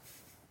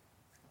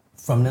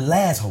from the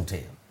last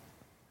hotel.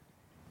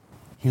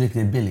 He looked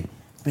at Billy.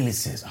 Billy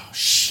says, oh,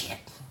 shit.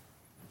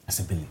 I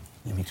said, Billy,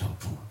 let me talk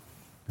to him.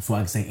 Before I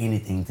can say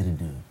anything to the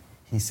dude,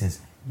 he says,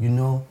 you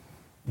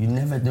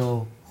never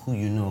know who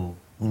you know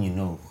when you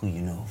know who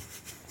you know.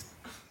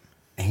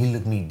 And he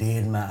looked me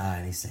dead in my eye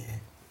and he said,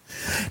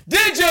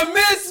 did you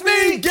miss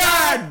me?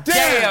 God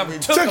damn.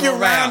 Took you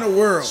around the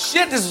world.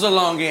 Shit, this was a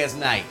long ass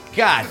night.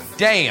 God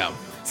damn.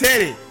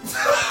 Teddy.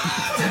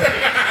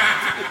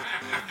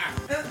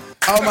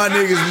 All my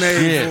niggas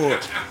made for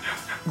it.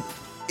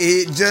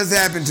 It just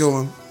happened to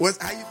him.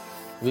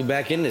 We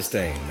back in this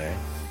thing, man.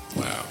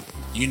 Wow.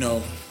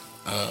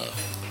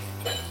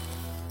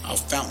 I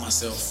found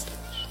myself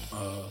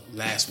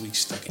last week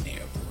stuck in the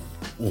airport.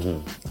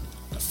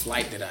 Mm-hmm. The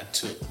flight that I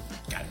took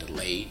got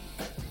delayed,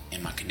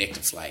 and my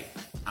connecting flight,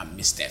 I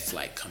missed that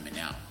flight coming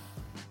out.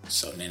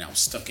 So then I was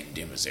stuck in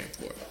Denver's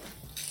airport.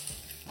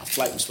 My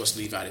flight was supposed to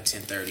leave out at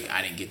 10:30.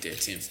 I didn't get there at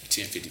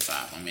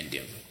 10:55. I'm in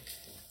Denver.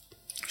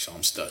 So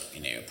I'm stuck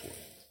in the airport.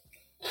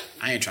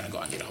 I ain't trying to go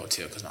out and get a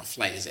hotel because my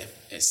flight is at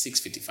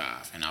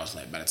 6:55. And I was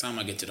like, by the time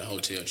I get to the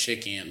hotel,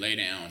 check in, lay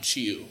down,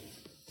 chill,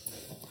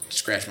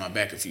 scratch my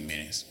back a few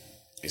minutes,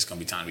 it's going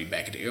to be time to be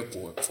back at the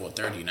airport at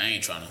 4:30, and I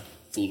ain't trying to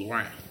fool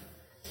around.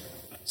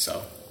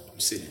 So I'm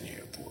sitting in the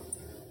airport,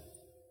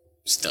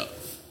 stuck.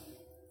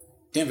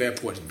 Denver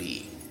airport is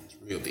big, it's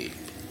real big.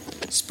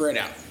 Spread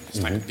out.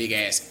 It's like a big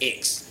ass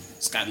X.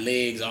 It's got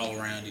legs all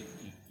around it.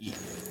 You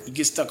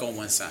get stuck on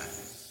one side.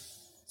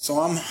 So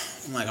I'm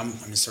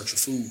in search of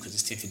food because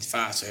it's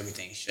 10:55, so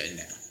everything's shutting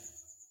down.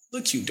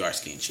 Look, cute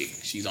dark-skinned chick.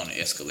 She's on the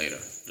escalator,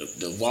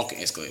 the walking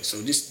escalator. So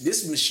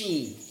this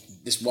machine,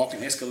 this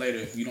walking escalator,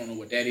 if you don't know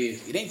what that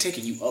is, it ain't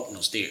taking you up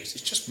no stairs.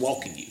 It's just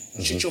walking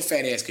you. Shit your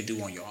fat ass could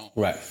do on your own.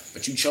 Right.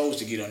 But you chose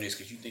to get on this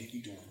because you think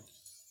you're doing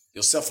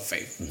yourself a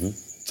favor.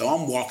 So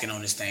I'm walking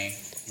on this thing,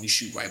 and we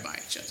shoot right by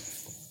each other.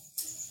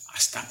 I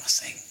stop, I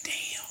say,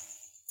 damn.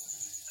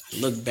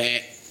 I look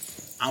back,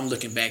 I'm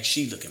looking back,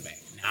 she looking back.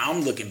 Now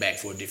I'm looking back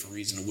for a different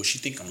reason than what she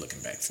think I'm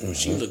looking back for.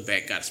 She looked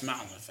back, got a smile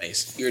on her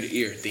face, ear to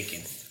ear,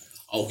 thinking,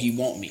 oh, he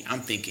want me. I'm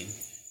thinking,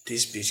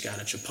 this bitch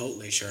got a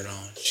Chipotle shirt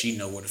on. She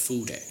know where the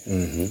food at.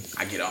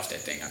 I get off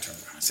that thing, I turn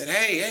around. I said,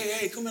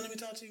 hey, come here, let me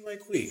talk to you right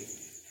quick.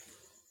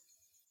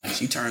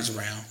 She turns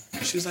around.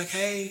 She was like,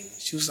 hey.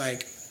 She was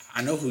like,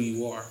 I know who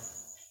you are.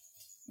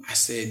 I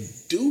said,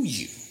 do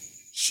you?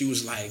 She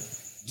was like,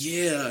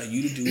 yeah,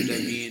 you the dude that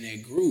be in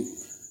that group.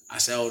 I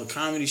said, oh, the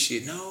comedy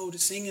shit. No, the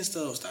singing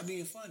stuff. Stop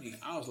being funny.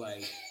 I was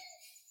like,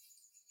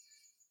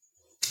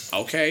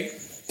 okay.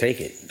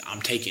 Take it.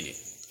 I'm taking it.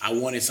 I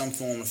wanted some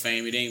form of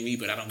fame. It ain't me,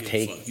 but I don't give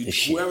Take a fuck. the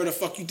shit. Whoever the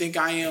fuck you think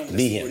I am, let's Be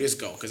see him. where this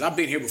go. Because I've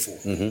been here before.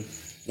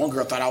 One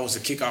girl thought I was a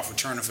kickoff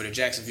returner for the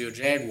Jacksonville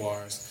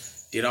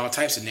Jaguars. Did all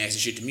types of nasty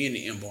shit to me in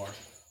the M-Bar.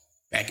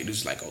 Back in, it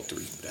was like 03,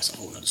 but that's a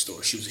whole other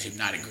story. She was a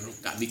hypnotic girl.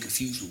 Got me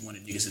confused with one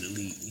of the niggas in the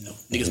league. You know,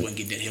 niggas wasn't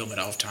getting that helmet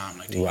off time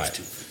like they used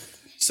to.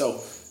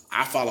 So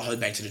I follow her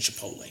back to the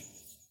Chipotle.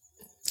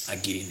 I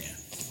get in there.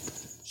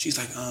 She's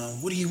like,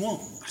 what do you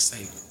want? I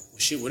say, well,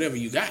 shit, whatever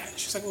you got.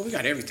 She's like, well, we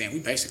got everything. We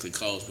basically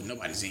closed, but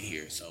nobody's in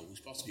here. So we're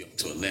supposed to be open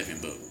till 11,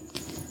 but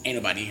ain't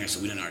nobody in here, so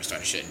we done already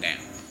started shutting down.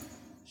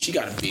 She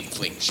got a big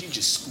plate. She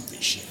just scooping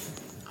shit.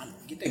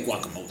 Get that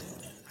guacamole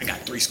on there. I got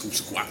 3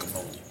 scoops of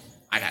guacamole.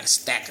 I got a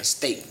stack of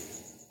steak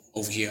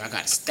over here. I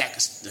got a stack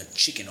of the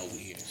chicken over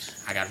here.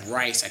 I got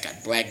rice. I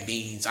got black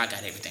beans. I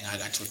got everything. I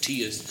got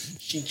tortillas.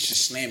 She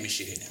just slamming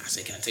shit in there. I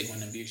said, can I take one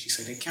of them beers? She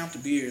said, they count the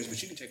beers,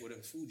 but you can take whatever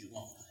food you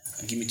want.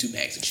 And give me 2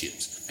 bags of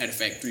chips. Matter of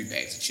fact, 3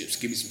 bags of chips.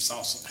 Give me some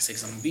salsa. I said,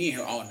 because I'm going to be in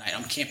here all night.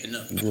 I'm camping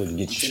up. I'm going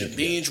to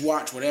binge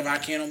watch whatever I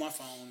can on my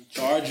phone.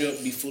 Charge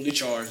up, be fully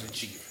charged, and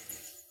chill.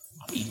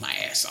 I'm eating my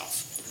ass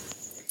off.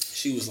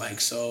 She was like,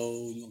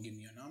 so you going to give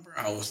me your number?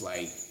 I was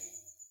like,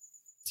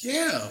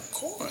 yeah, of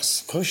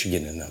course. Of course you're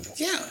getting a number.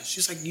 Yeah. She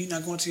was like, you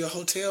not going to your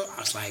hotel? I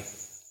was like,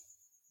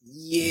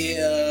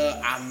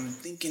 yeah, I'm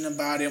thinking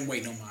about it. I'm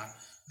waiting on my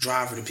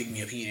driver to pick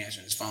me up. He ain't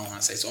answering his phone. I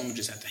say, so I'm gonna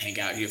just have to hang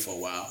out here for a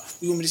while.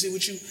 You want me to sit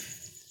with you?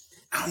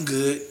 I'm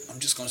good. I'm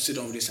just gonna sit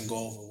over this and go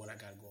over what I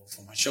gotta go over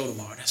for my show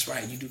tomorrow. That's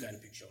right, you do got a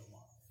big show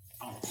tomorrow.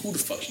 I don't know who the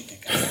fuck you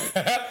think I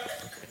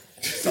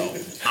am. So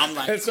I'm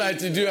like, That's right,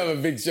 you do have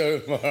a big show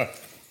tomorrow.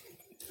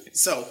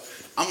 So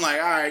I'm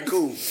like, all right,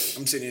 cool.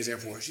 I'm sitting in this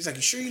airport. She's like,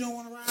 you sure you don't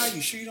want to ride?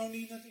 You sure you don't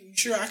need nothing? You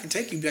sure I can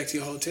take you back to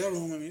your hotel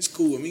room? I mean, it's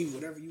cool with me.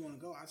 Whatever you want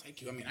to go, I'll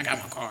take you. I mean, I got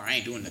my car. I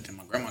ain't doing nothing.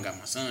 My grandma got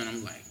my son.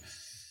 I'm like,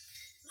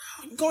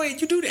 no, go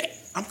ahead. You do that.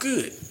 I'm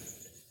good.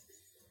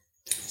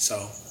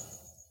 So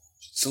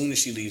soon as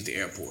she leaves the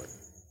airport,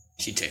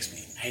 she texts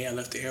me, hey, I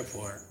left the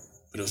airport,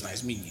 but it was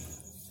nice meeting you.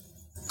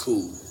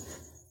 Cool.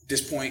 At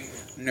this point,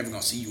 I'm never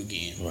going to see you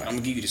again. Right. I'm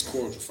going to give you this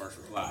cordial first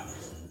reply.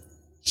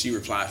 She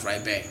replies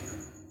right back,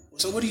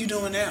 so what are you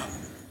doing now?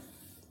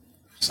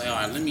 I say, all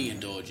right, let me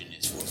indulge in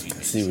this for a few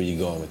minutes. See where you're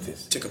going with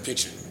this. Took a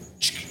picture.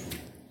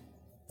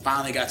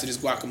 Finally got to this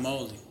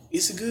guacamole.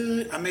 Is it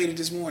good? I made it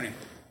this morning.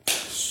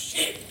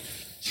 Shit.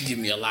 She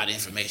giving me a lot of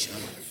information.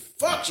 I'm like,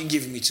 fuck, she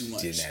giving me too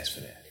much. Didn't ask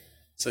for that.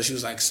 So she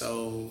was like,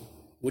 so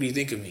what do you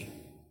think of me?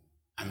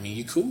 I mean,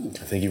 you cool.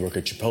 I think you work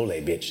at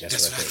Chipotle, bitch.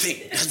 That's what I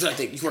think. That's what I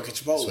think. You work at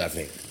Chipotle. That's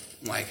what I think.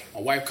 I'm like, my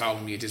wife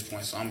calling me at this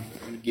point, so I'm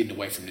getting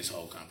away from this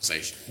whole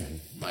conversation.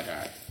 I'm like, all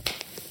right.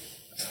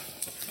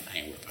 I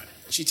ain't worried about it.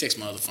 She texts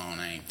my other phone.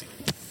 I ain't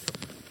thinking.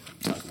 I'm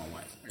talking to my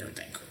wife.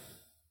 Everything cool.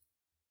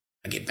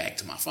 I get back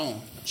to my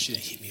phone. She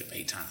done hit me up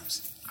 8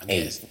 times. I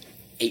guess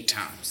 8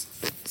 times.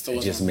 So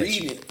as I'm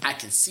reading it, I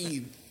can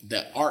see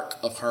the arc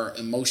of her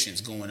emotions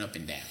going up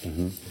and down.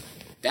 Mm-hmm.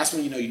 That's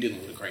when you know you're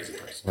dealing with a crazy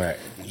person. Right.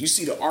 When you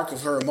see the arc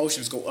of her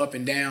emotions go up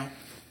and down,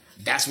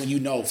 that's when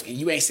you know. And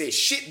you ain't said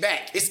shit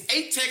back. It's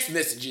 8 text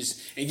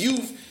messages,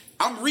 and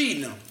I'm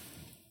reading them.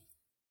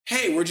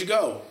 Hey, where'd you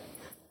go?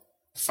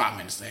 5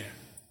 minutes later.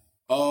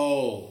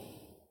 Oh,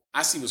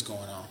 I see what's going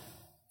on.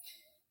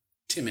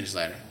 10 minutes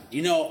later.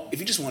 You know, if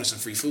you just wanted some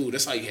free food,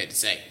 that's all you had to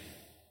say.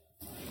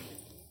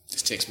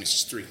 This text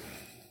message 3.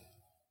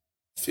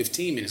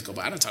 15 minutes go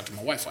by. I done talked to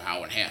my wife for an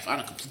hour and a half. I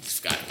done completely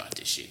forgot about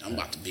this shit. I'm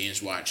about to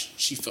binge watch.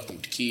 She fucking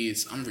with the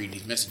kids. I'm reading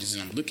these messages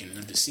and I'm looking and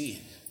I'm just seeing.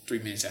 3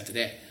 minutes after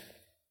that.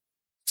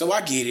 So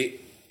I get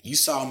it. You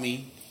saw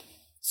me.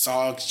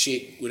 Saw a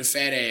chick with a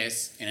fat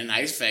ass and a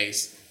nice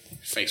face.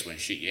 Face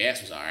wasn't shit. Your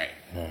ass was all right.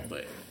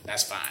 But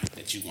that's fine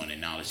that you want to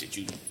acknowledge that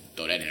you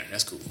throw that in there.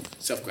 That's cool.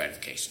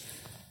 Self-gratification.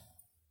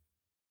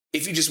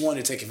 If you just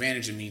wanted to take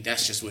advantage of me,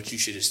 that's just what you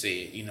should have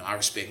said. You know, I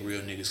respect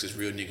real niggas because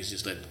real niggas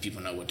just let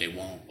people know what they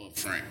want up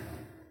front.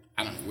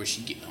 I don't know where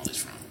she getting all this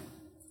from.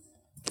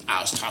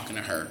 I was talking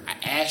to her. I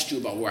asked you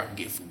about where I can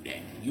get food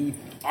at. You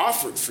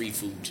offered free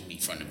food to me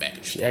from the back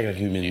of the store. She acted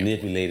like you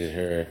manipulated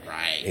her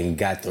right. And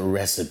got the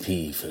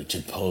recipe for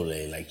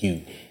Chipotle. Like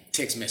you...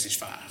 Text message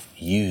 5.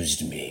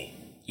 Used me.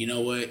 You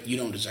know what? You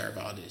don't deserve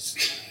all this.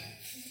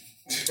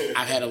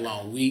 I've had a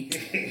long week.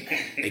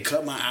 They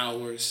cut my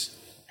hours.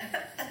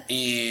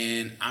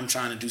 And I'm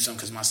trying to do something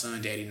because my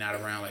son daddy not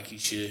around like he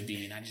should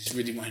be. And I just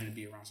really want him to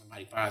be around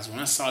somebody positive.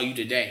 When I saw you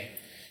today,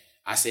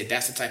 I said,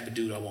 that's the type of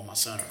dude I want my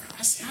son around.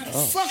 I said, how the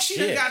fuck she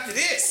done got to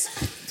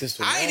this?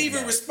 I ain't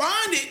even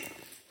responded.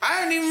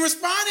 I ain't even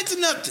responded to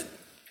nothing.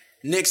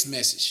 Next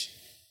message.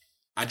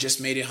 I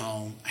just made it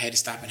home. I had to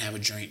stop and have a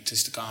drink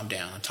just to calm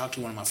down. I talked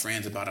to one of my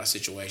friends about our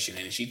situation,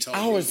 and she told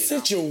me... Our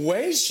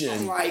situation?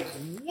 I'm like,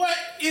 what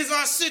is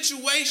our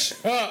situation?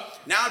 Now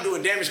I'm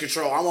doing damage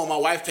control. I'm on my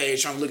wife's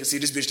page trying to look and see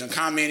this bitch done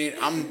commented.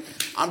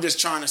 I'm just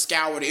trying to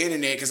scour the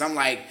internet because I'm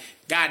like,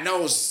 God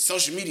knows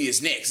social media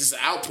is next. It's an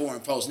outpouring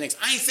post next.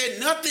 I ain't said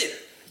nothing.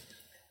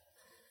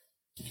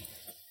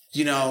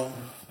 You know,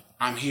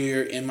 I'm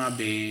here in my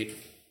bed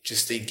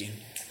just thinking,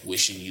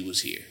 wishing you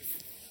was here.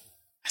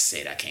 I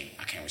said I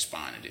can't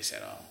respond to this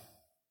at all.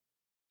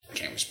 I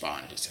can't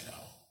respond to this at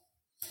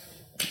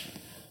all.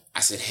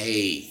 I said,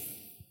 hey,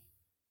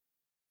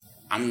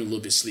 I'm a little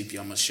bit sleepy.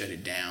 I'm gonna shut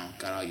it down.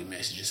 Got all your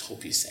messages.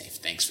 Hope you're safe.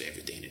 Thanks for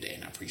everything today,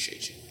 and I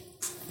appreciate you.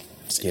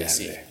 I said, get out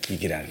of there. You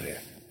get out of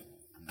there.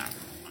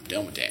 I'm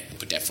done with that.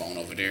 Put that phone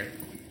over there.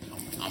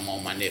 I'm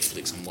on my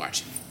Netflix. I'm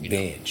watching.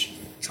 Binge.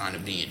 Trying to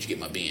binge. Get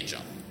my binge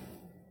on.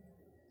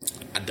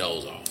 I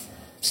doze off.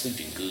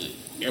 Sleeping good.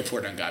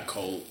 Airport done got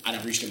cold. I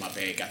done reached in my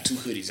bag, got 2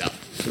 hoodies out,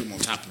 put them on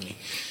top of me.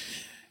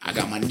 I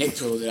got my neck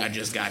pillow that I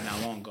just got not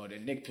long ago.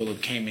 That neck pillow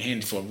came in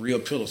handy for a real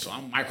pillow, so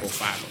I'm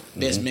microfiber.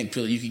 Best neck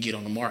pillow you can get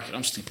on the market.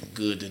 I'm sleeping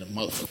good than a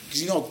motherfucker.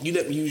 Because you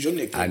let me use your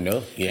neck pillow. I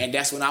know, yeah. And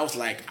that's when I was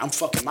like, I'm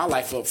fucking my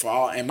life up for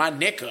all, and my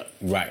neck up.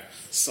 Right.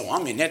 So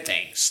I'm in that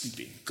thing,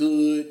 sleeping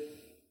good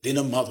than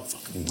a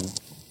motherfucker.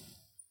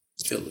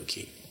 Mm-hmm. Feel a little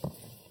kick.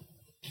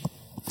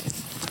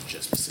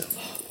 Adjust myself.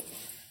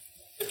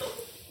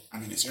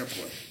 I'm in this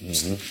airport.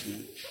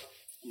 Mm-hmm.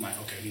 I'm like,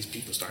 okay, these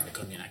people starting to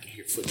come in. I can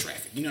hear foot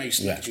traffic. You know how you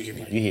sleep, you hear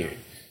people. You hear it.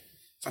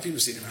 5 people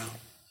sitting around.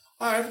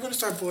 All right, we're going to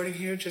start boarding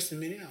here in just a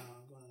minute. I'm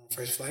going on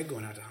first flight,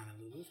 going out to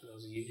Honolulu. For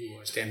those of you who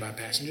are standby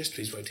passengers,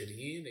 please wait till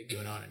the end. They're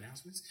giving all the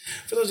announcements.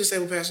 For those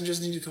disabled passengers,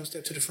 need to come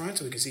step to the front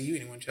so we can see you.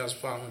 Anyone child's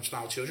following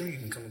small children, you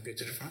can come up here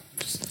to the front.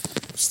 I'm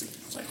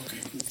sleeping. I was like, okay,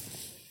 cool.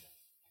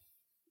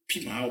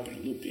 peep my eye open a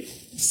little bit.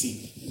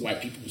 See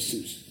white people with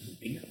suits.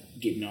 They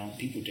getting on.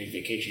 People take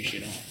vacation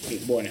shit on.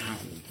 Big boy in the house.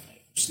 Like,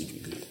 I'm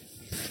sleeping good.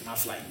 My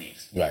flight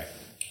next. Right.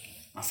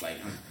 My flight.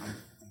 I'm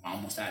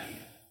almost out of here.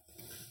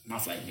 My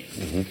flight next.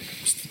 Mm-hmm. I'm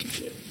sleeping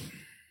good.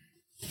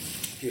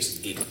 Here's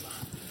some giggles.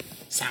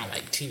 Sound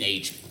like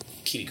teenage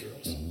kitty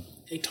girls. Mm-hmm.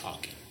 They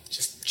talking,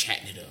 just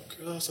chatting it up.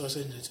 Girl, so it's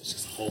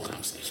just a whole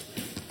conversation.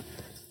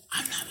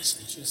 I'm not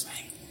listening. Just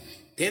like,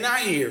 then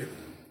I hear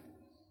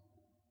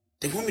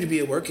they want me to be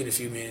at work in a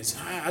few minutes.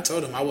 I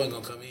told them I wasn't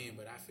gonna come in,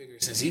 but I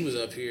figured since he was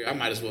up here, I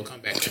might as well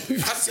come back. I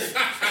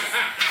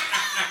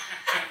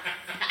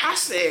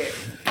said,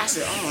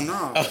 oh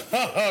no.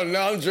 Oh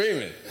no, I'm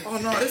dreaming. Oh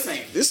no, this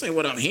ain't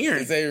what I'm hearing.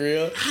 This ain't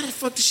real. How the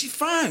fuck did she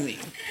find me?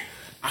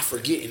 I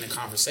forget in the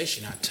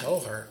conversation, I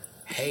told her,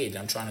 hey,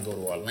 I'm trying to go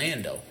to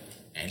Orlando.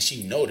 And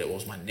she know that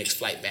was my next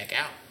flight back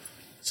out.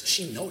 So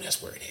she know that's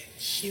where it is.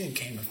 She done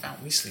came and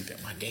found me sleep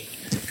at my gate.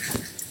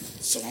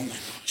 So I'm like,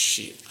 oh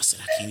shit. I said,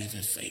 I can't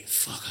even fake.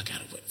 Fuck, I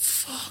gotta wait.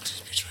 Fuck this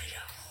bitch right here.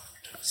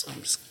 So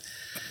I'm just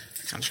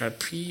kind of trying to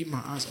pee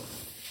my eyes open.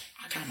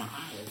 I got my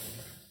eye open.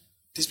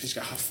 This bitch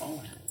got her phone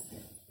out.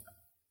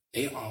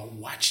 They are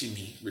watching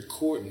me,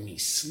 recording me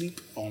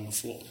sleep on the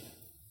floor.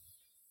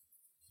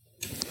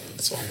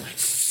 So I'm like,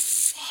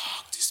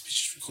 fuck, this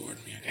bitch is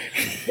recording me.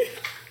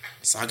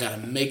 So I gotta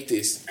make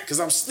this,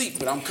 because I'm asleep,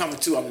 but I'm coming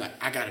to. I'm like,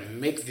 I gotta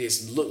make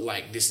this look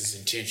like this is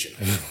intentional.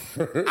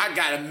 I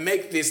gotta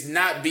make this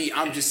not be,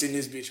 I'm just in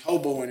this bitch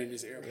hoboing in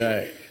this airport.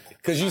 Right.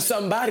 Because you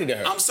somebody to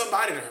her. I'm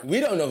somebody to her. We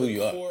don't know who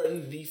you are.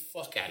 Recording the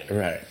fuck out of me.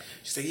 Right.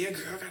 She's like, yeah,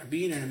 girl, I gotta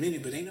be in there in a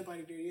minute, but ain't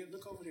nobody there yet.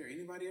 Look over there.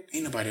 Anybody up?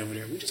 Ain't nobody over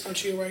there. We just gonna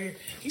chill right here.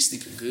 He's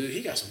sleeping good.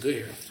 He got some good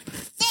hair.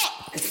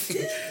 Fuck!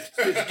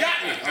 Bitch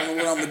got me. I don't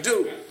know what I'm gonna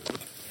do.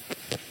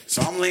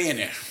 So I'm laying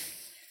there.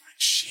 Like,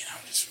 shit,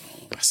 I'm just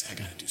rolling. I said,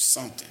 I gotta do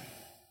something.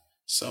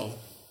 So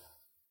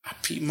I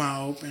peep my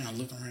eye open, I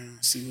look around,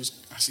 I see what's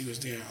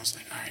there. I was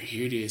like, all right,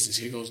 here it is.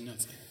 Here goes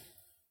nothing.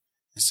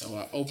 And so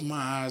I opened my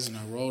eyes and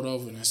I rolled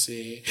over and I said,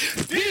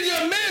 Did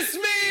you miss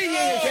me? You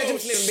won't catch him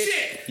slipping,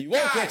 bitch. You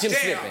won't catch him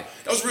slipping.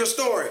 That was a real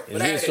story.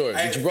 It's a real story,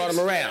 but you brought him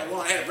around.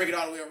 I had to break it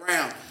all the way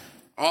around.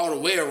 All the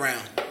way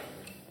around.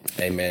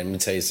 Hey, man, let me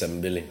tell you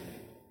something, Billy.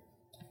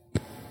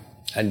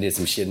 I did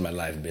some shit in my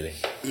life, Billy.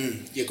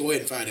 Yeah, go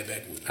ahead and fire that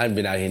backwood. I've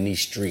been out here in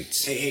these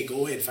streets. Hey,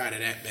 go ahead and fire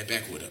that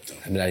backwood up, though.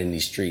 I've been out here in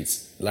these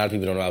streets. A lot of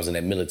people don't know I was in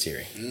that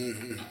military.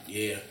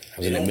 Yeah. I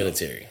was in that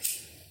military.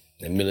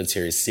 The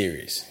military is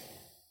serious.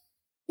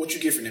 What you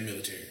get from the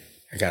military?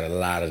 I got a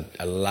lot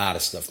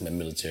of stuff from the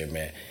military,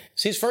 man.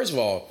 See, first of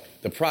all,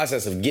 the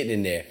process of getting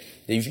in there,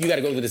 you got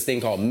to go through this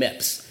thing called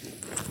MEPS.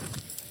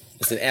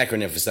 It's an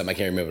acronym for something I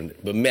can't remember,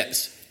 but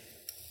MEPS.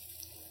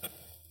 You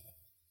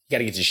got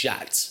to get your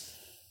shots.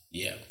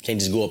 Yeah. Can't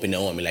just go up in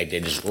the army like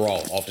that, just raw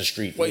off the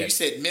street. Well, you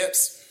said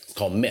MEPS? It's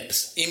called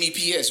MEPS.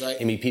 MEPS, right?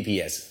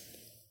 MEPPS.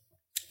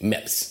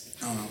 MEPS.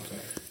 Oh, okay. I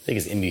think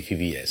it's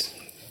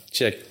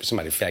MEPPS.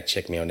 Somebody fact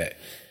check me on that.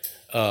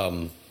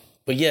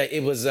 But yeah,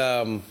 it was.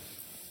 You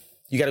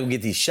got to go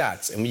get these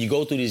shots, and when you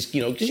go through these,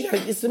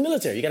 because it's the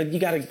military. You got to, they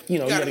got to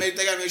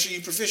make sure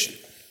you're proficient.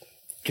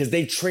 Because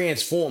they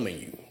transforming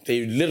you.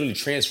 They literally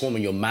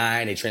transforming your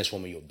mind. They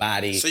transforming your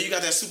body. So you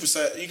got that super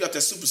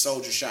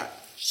soldier shot.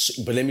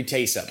 But let me tell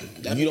you something.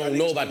 You don't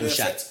know about them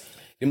shots.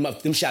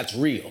 Them shots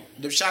real.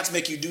 Them shots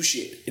make you do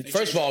shit.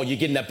 First of all, you're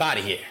getting up out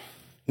of here.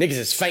 Niggas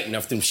is fainting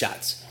off them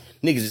shots.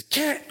 Niggas is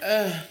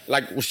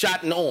like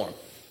shot in the arm.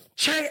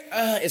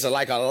 It's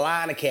like a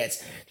line of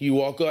cats. You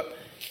walk up,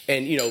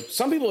 and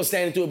some people are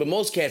standing through it, but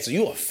most cats,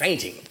 you are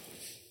fainting.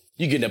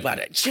 You getting up out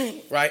of there,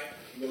 right?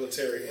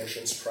 Military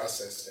entrance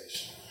process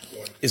station.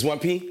 It's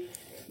 1P?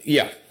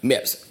 Yeah,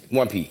 MEPS.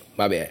 1P.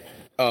 My bad.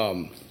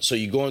 So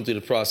you're going through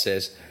the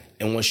process,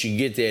 and once you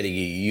get there to get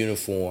your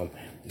uniform,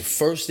 the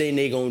first thing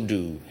they gonna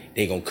do,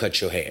 they gonna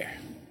cut your hair.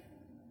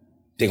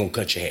 They gonna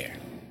cut your hair.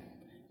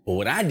 But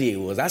what I did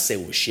was I said,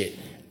 well, shit,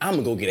 I'm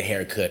gonna go get a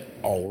haircut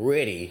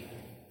already.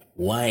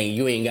 Why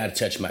you ain't gotta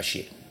touch my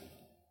shit?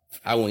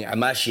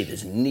 My shit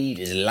is neat,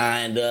 it's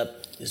lined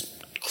up, it's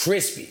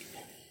crispy.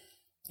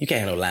 You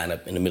can't have no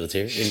lineup in the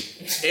military.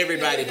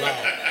 Everybody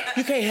bald.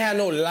 You can't have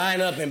no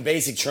lineup in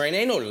basic training.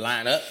 Ain't no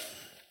lineup.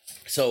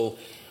 So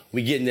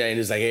we get in there and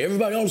it's like, hey,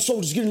 everybody, all the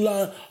soldiers get in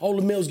line, all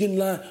the males get in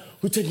line.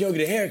 We're taking y'all to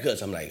get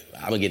haircuts. I'm like,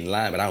 I'm gonna get in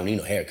line, but I don't need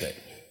no haircut.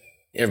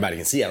 Everybody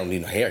can see I don't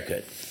need no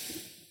haircut.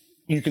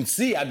 You can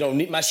see I don't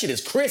need, my shit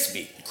is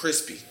crispy.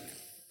 Crispy.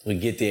 We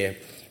get there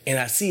and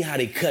I see how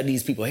they cut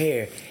these people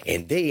hair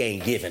and they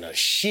ain't giving a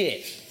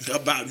shit.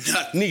 About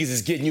nothing. Niggas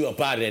is getting you up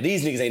out of there.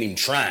 These niggas ain't even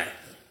trying.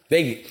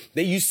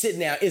 You sit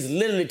down, it's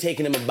literally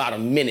taking them about a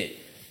minute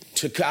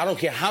to cut. I don't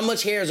care how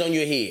much hair is on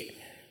your head.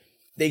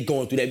 They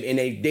going through that and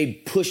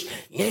they push,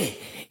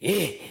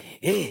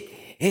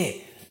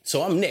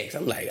 So I'm next.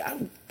 I'm like,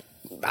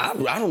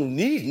 I don't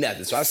need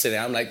nothing. So I sit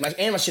down, I'm like,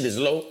 my shit is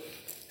low.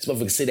 This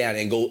motherfucker sit down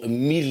and go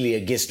immediately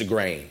against the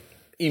grain.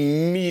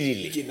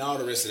 Immediately. You're getting all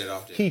the rest of that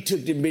off there. He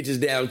took the bitches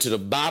down to the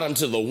bottom,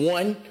 to the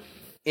one,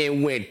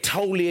 and went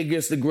totally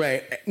against the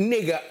grain.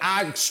 Nigga,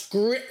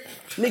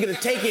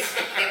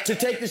 to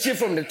take the shit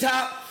from the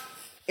top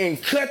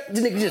and cut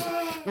the nigga just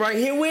right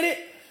here with it.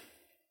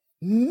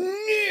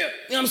 Nip.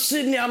 I'm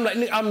sitting there. I'm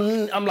like,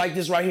 I'm like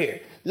this right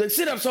here. He's like,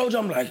 sit up, soldier.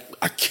 I'm like,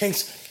 I can't.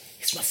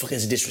 This motherfucker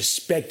is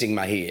disrespecting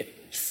my head.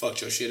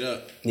 Fucked your shit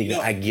up. Nigga,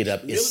 I get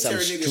up in some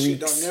military nigga shit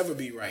streets. don't never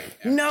be right.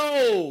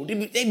 No, they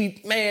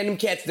be man. Them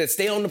cats that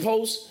stay on the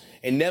post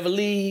and never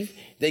leave,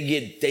 they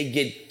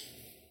get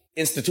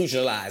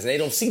institutionalized. And they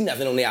don't see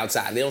nothing on the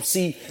outside. They don't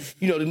see,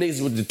 the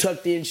niggas with the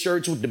tucked in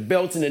shirts with the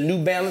belts and the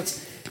New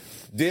Balance.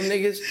 Them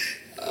niggas.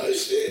 Oh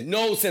shit.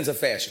 No sense of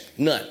fashion,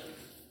 none.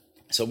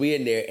 So we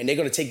in there, and they're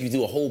gonna take you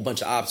through a whole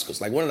bunch of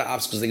obstacles. Like one of the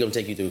obstacles they're gonna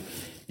take you through,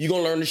 you're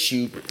gonna learn to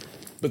shoot,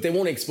 but they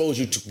won't expose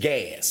you to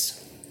gas.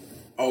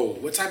 Oh,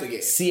 what type of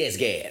gas? CS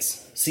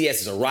gas.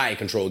 CS is a riot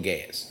control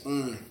gas.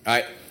 All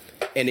right?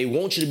 And they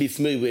want you to be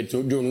familiar with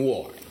it during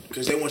war.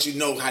 Because they want you to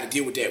know how to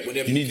deal with that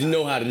whenever you need to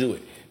know how to do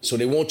it. So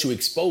they want you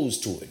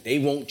exposed to it. They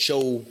want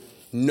your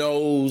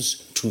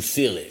nose to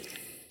feel it.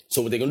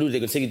 So what they're gonna do is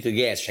they're gonna take you to the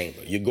gas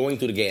chamber. You're going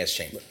through the gas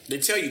chamber. They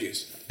tell you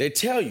this. They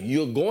tell you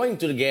you're going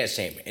to the gas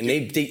chamber, and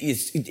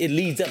it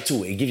leads up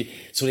to it.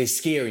 So they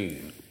scare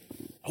you.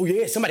 Oh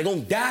yeah, somebody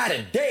gonna die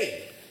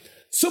today.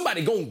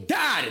 Somebody gonna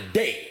die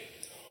today.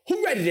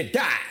 Who ready to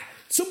die?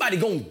 Somebody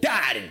gonna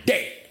die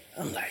today.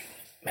 I'm like,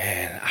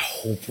 man, I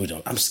hope we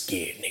don't. I'm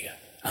scared, nigga.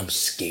 I'm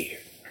scared.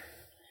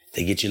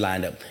 They get you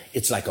lined up.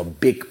 It's like a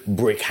big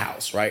brick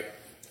house, right?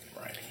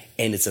 Right.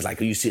 And it's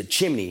like you see a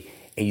chimney,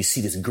 and you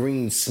see this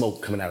green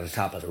smoke coming out of the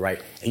top of it,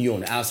 right? And you're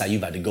on the outside, you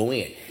about to go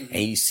in. Mm-hmm.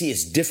 And you see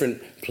it's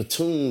different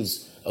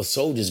platoons of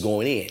soldiers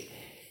going in.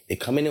 They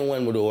come in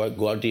one door,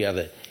 go out the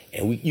other,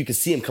 and you can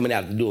see them coming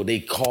out the door. They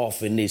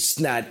cough and they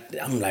snot.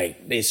 I'm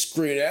like, they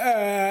scream,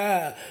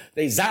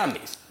 they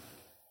zombies.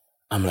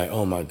 I'm like,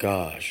 oh my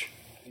gosh.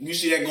 You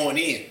see that going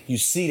in. You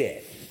see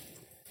that.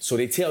 So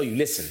they tell you,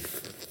 listen,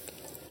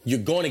 you're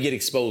going to get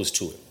exposed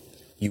to it.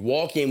 You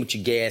walk in with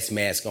your gas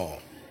mask on.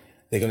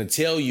 They're going to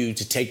tell you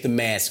to take the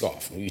mask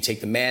off. When you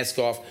take the mask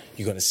off,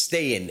 you're going to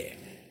stay in there.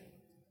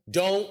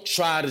 Don't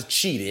try to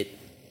cheat it.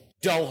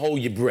 Don't hold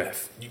your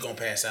breath. You're going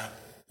to pass out.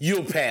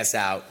 You'll pass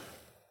out.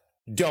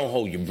 Don't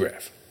hold your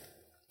breath.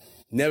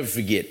 Never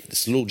forget,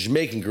 this little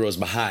Jamaican girl's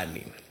behind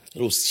me.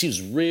 She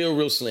was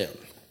real slim.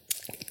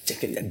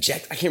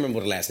 Jack, I can't remember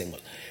what the last name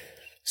was.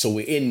 So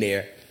we're in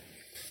there.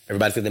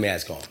 Everybody took the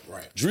mask on.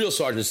 Right. Drill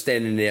sergeant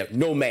standing there,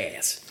 no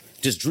mask.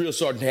 Just drill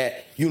sergeant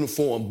hat,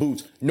 uniform,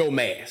 boots, no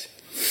mask.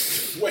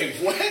 Wait,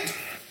 what?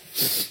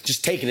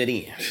 Just taking it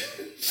in.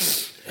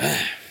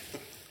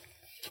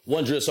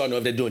 One drill sergeant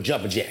over there doing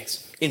jumping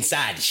jacks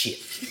inside the shit.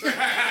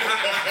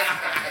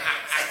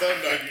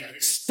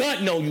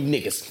 Stunting on you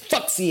niggas.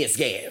 Fuck CS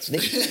gas,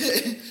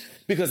 nigga.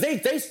 Because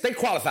they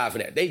qualify for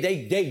that.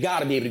 They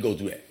gotta be able to go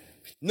through that.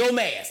 No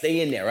mask. They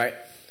in there, right?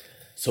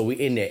 So we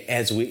in there.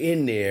 As we're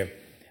in there,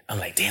 I'm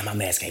like, damn, my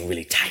mask ain't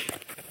really tight.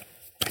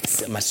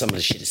 Some of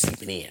the shit is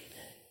seeping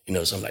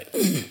in. So I'm like,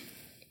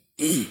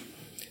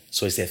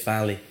 So he said,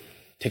 finally,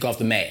 take off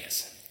the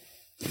mask.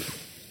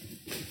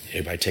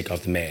 Everybody take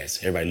off the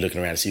mask. Everybody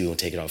looking around to see who's gonna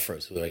take it off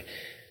first. We're like,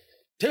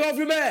 take off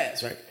your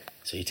mask, right?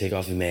 So you take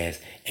off your mask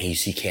and you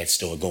see Cat's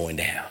store going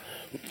down.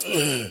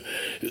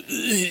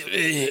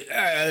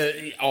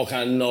 All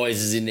kind of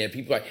noises in there.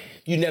 People like,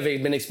 you never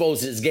been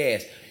exposed to this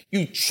gas.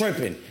 You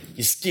tripping.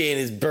 Your skin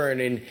is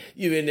burning.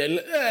 You in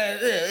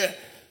there.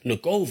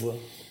 Look over.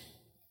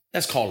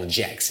 Let's call her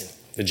Jackson.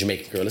 The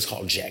Jamaican girl. Let's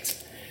call her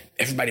Jackson.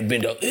 Everybody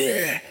bend up.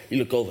 You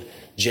look over.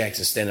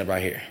 Jackson standing up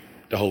right here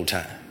the whole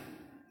time.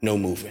 No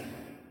moving.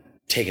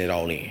 Taking it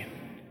all in.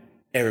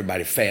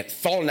 Everybody fat,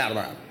 falling out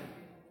around.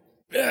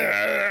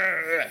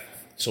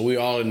 So we're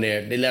all in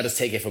there. They let us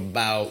take it for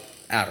about,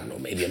 I don't know,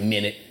 maybe a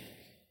minute.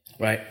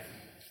 Right?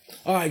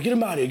 All right, get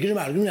him out of here. Get him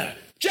out of here.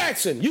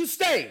 Jackson, you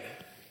stay.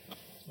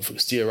 Motherfucker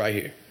still right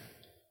here.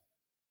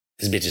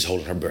 This bitch is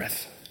holding her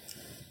breath.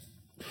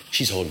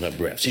 She's holding her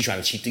breath. She's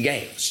trying to cheat the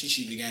game. She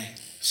cheat the game.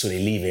 So they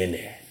leave her in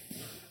there.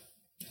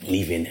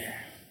 Leave her in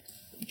there.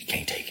 You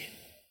can't take it.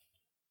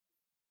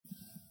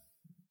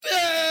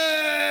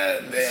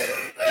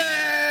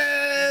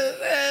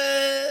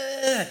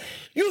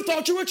 You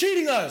thought you were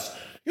cheating us.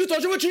 You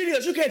thought you were cheating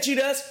us. You can't cheat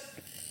us.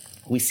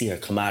 We see her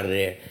come out of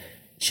there.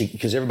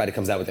 Because everybody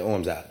comes out with their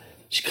arms out.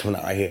 She coming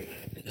out right here.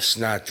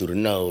 Snot through the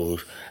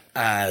nose.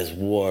 Eyes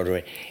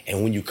watering.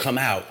 And when you come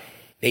out,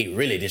 they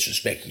really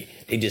disrespect you.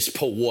 They just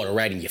pour water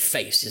right in your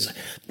face. It's like,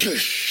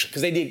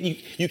 because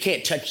you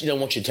can't touch, they don't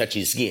want you to touch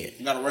your skin.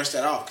 You gotta rinse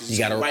that off, because you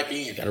gotta wipe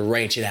in. You gotta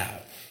wrench it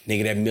out.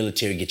 Nigga, that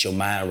military, get your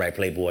mind right,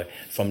 playboy.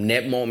 From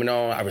that moment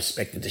on, I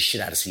respected the shit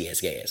out of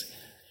CS gas.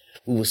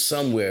 We were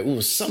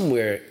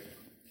somewhere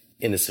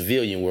in the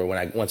civilian world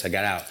once I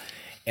got out.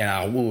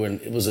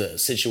 And it was a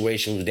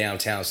situation, we was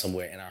downtown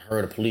somewhere, and I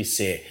heard a police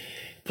say,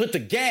 put the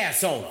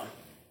gas on them.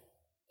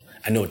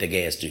 I know what the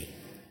gas do.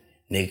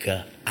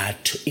 Nigga, I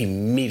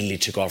immediately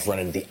took off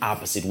running the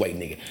opposite way,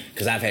 nigga.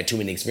 Because I've had too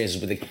many experiences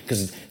with it.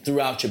 Because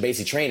throughout your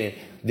basic training,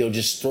 they'll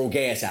just throw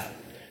gas out.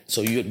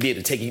 So you'll be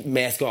able to take your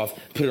mask off,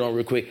 put it on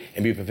real quick,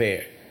 and be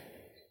prepared.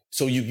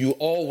 So you're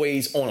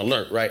always on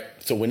alert, right?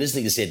 So when this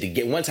nigga said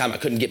one time I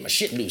couldn't get my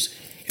shit loose,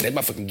 That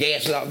motherfucking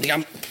gas is out.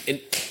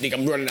 Think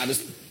I'm running out of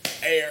this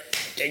air.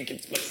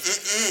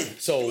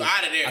 So You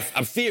out of there.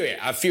 I fear it.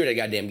 I fear that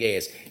goddamn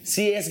gas.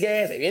 CS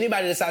gas. If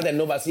anybody that's out there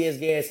know about CS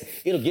gas,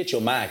 it'll get your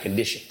mind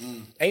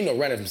conditioned. Ain't no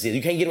running from CS.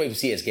 You can't get away from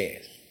CS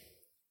gas.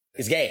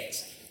 It's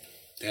gas.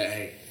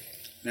 Hey,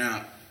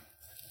 now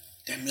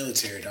that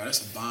military dog,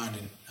 that's a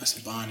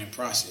bonding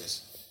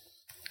process.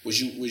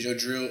 Was your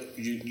drill?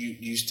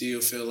 You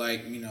still feel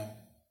like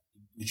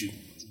would you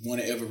want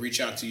to ever reach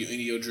out to any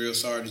of your drill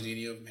sergeants?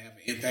 Any of them have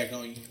an impact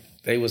on you?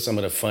 They were some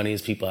of the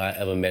funniest people I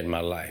ever met in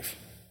my life.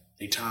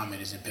 Their timing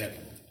is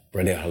impeccable.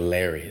 Bro, they're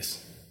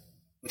hilarious.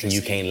 What And they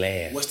you saying? can't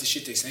laugh. What's the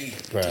shit they saying?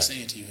 Bruh. What they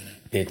saying to you in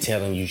that? They're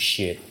telling you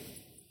shit.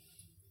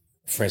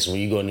 For instance,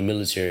 when you go in the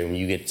military, when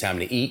you get time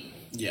to eat,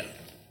 Yeah.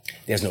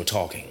 there's no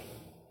talking.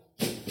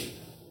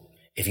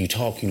 If you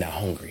talk, you're not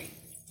hungry.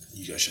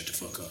 You gotta shut the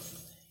fuck up.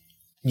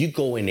 You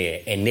go in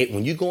there, and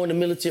when you go in the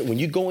military, when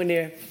you go in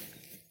there,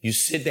 you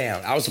sit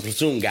down. I was a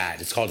platoon guy.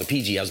 It's called the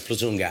PG. I was a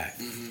platoon guy.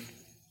 Mm-hmm.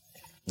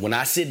 When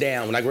I sit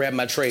down, when I grab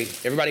my tray,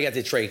 everybody got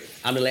their tray.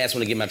 I'm the last one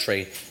to get my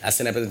tray. I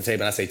sit up at the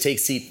table and I say, take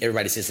seat.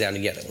 Everybody sits down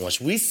together.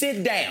 Once we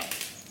sit down,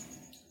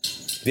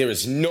 there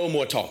is no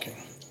more talking.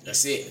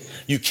 That's it.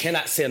 You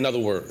cannot say another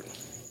word.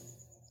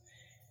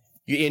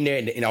 You're in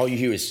there and all you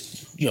hear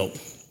is,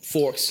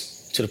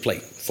 forks to the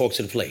plate,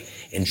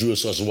 and drill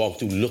starts to walk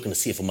through looking to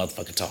see if a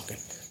motherfucker talking.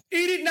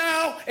 Eat it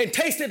now and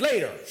taste it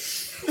later.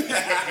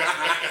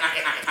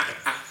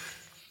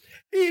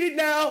 Eat it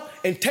now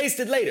and taste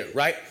it later,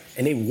 right?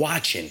 And they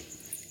watching.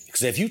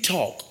 Because if you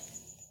talk,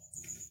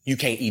 you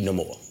can't eat no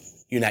more.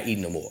 You're not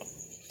eating no more.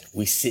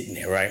 We sitting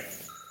there, right?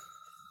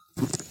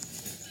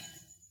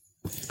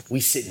 We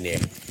sitting there.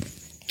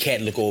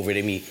 Cat look over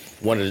at me.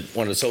 One of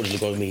the soldiers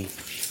look over at me.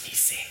 He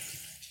said,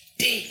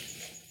 D,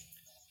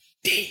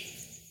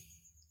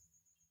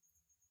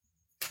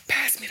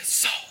 pass me the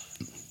salt.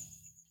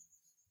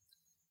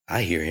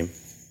 I hear him.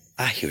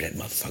 I hear that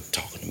motherfucker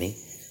talking to me.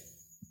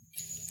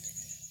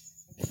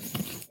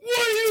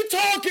 What are you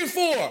talking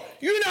for?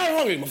 You're not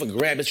hungry. Motherfucker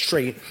grab his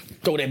tray,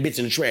 throw that bitch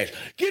in the trash.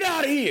 Get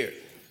out of here.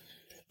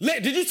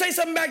 Did you say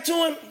something back to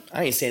him?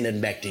 I ain't saying nothing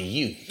back to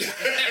you.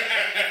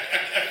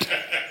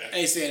 I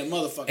ain't saying a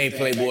motherfucker. Hey,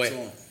 Playboy,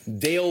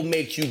 they'll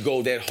make you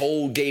go that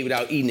whole day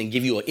without eating and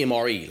give you an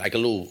MRE, like a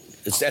little,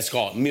 that's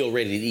called meal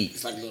ready to eat.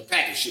 It's like a little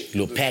package shit.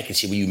 Little package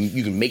shit where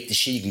you can make the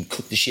shit, you can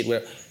cook the shit,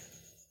 whatever.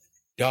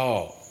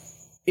 Dog,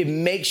 it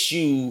makes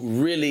you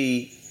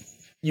really,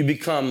 you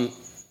become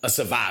a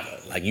survivor.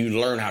 Like you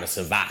learn how to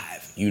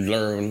survive. You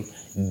learn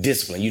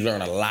discipline. You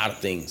learn a lot of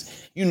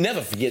things. You never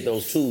forget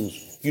those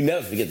tools. You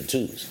never forget the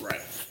tools. Right.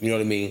 You know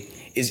what I mean?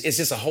 It's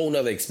just a whole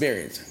nother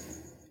experience.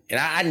 And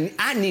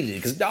I needed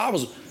it because I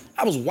was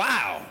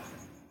wild.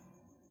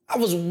 I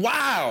was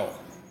wild.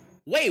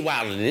 Way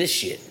wilder than this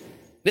shit.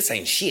 This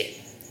ain't shit.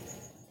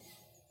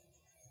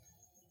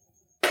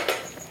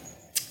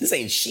 This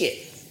ain't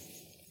shit.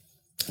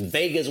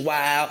 Vegas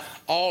wild,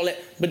 all that.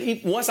 But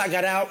once I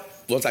got out,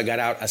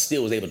 I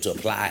still was able to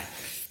apply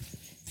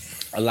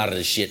a lot of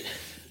the shit.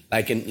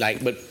 But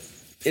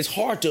it's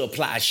hard to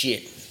apply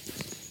shit.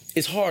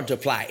 It's hard to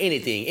apply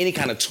anything, any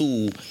kind of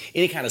tool,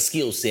 any kind of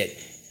skill set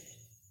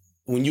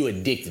when you're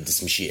addicted to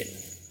some shit.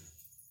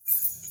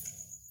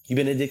 You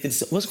been addicted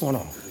to what's going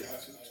on?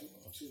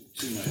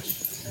 Too much.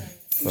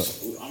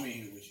 I'm in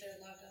here with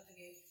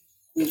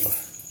you.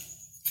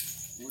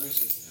 Where is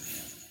it?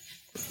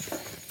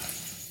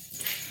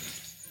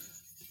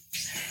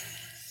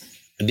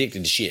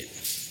 Addicted to shit.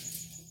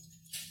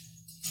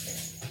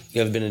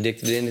 You ever been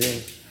addicted to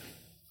anything?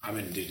 I've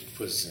been addicted to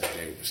pussy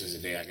since the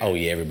day I got. Oh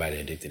yeah, everybody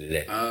addicted to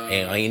that.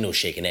 And I ain't no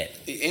shaking that.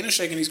 Ain't no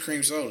shaking these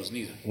cream sodas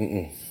neither.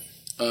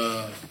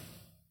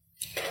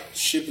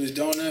 Shipley's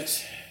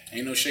Donuts.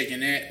 Ain't no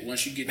shaking that.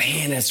 Once you get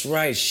Man, that's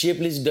right.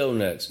 Shipley's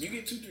Donuts. you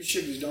get 2-3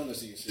 Shipley's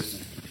Donuts in your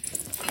system,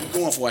 you're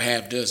going for a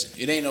half dozen.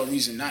 It ain't no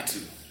reason not to.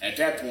 At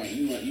that point,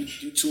 you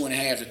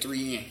 2.5 to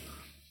 3 in.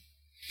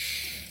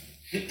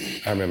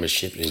 I remember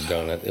Shipley's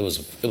Donuts. It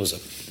was a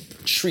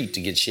treat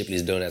to get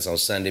Shipley's Donuts on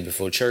Sunday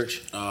before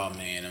church. Oh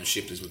man, them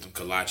Shipley's with them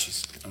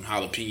kolaches, them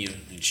jalapeno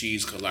and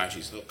cheese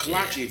kolaches. So,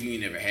 kolache, if you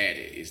ain't never had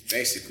it, it's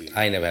basically.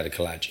 I ain't never had a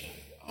kolache.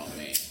 Oh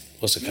man,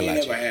 What's a you ain't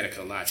kolache? never had a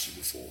kolache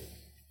before.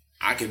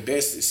 I can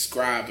best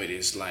describe it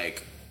as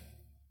like,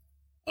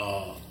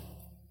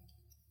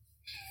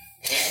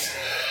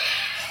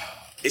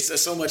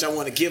 it's so much I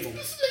want to give them.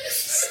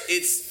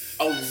 It's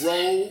a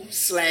roll /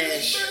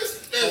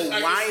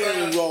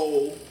 Hawaiian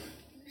roll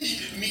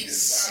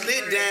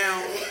slid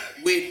down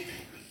with.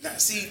 Now,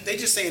 see, they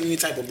just saying any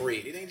type of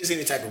bread. It ain't just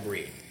any type of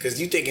bread. Because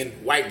you thinking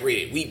white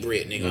bread, wheat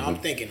bread, nigga. I'm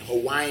thinking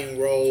Hawaiian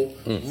roll,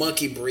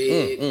 monkey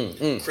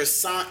bread,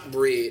 croissant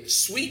bread,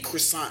 sweet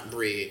croissant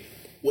bread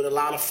with a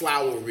lot of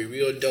flour, be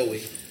real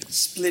doughy,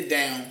 split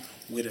down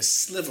with a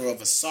sliver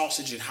of a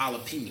sausage and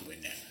jalapeno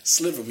in there.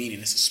 Sliver meaning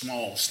it's a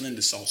small,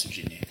 slender sausage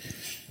in there.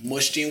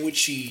 Mushed in with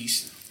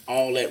cheese,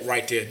 all that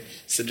right there.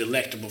 It's a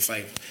delectable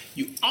flavor.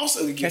 You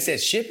also get That's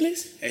at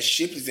Shipley's? at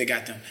Shipley's, they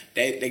got them.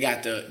 They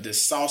got the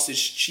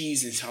sausage,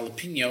 cheese, and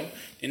jalapeno.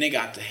 Then they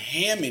got the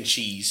ham and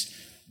cheese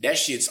That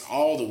shit's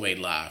all the way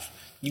live.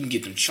 You can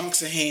get them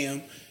chunks of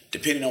ham,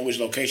 depending on which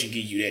location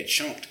give you that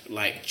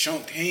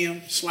chunked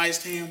ham,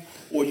 sliced ham,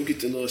 or you get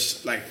the little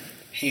like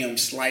ham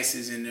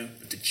slices in there.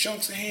 But the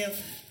chunks of ham,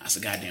 that's a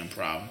goddamn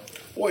problem.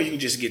 Or you can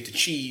just get the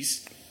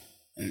cheese,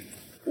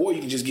 or you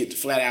can just get the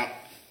flat out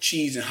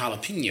cheese and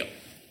jalapeno.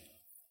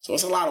 So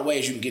it's a lot of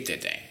ways you can get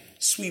that thing.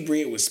 Sweet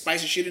bread with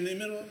spicy shit in the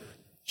middle,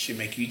 should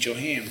make you eat your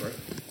ham, bro.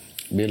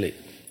 Billy,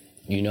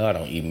 you know I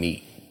don't eat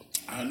meat.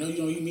 I know you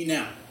don't eat meat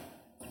now.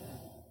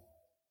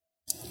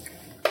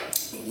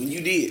 But when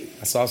you did,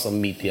 I saw some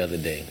meat the other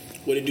day.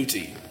 what did it do to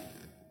you?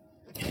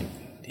 It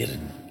did a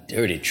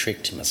dirty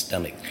trick to my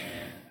stomach.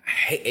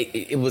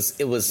 It was.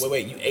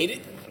 Wait, you ate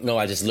it? No,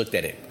 I just looked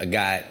at it. A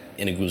guy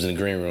was in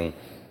the green room.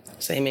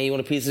 Say, man, you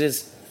want a piece of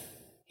this?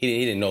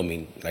 He didn't know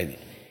me. Like,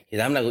 he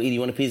said, I'm not gonna eat it. You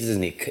want a piece of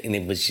this? And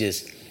it was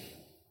just,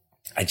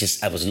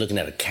 I was looking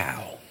at a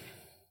cow.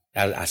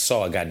 I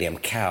saw a goddamn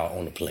cow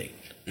on the plate,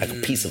 like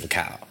a piece of a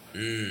cow.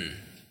 And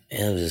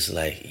it was just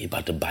like, you're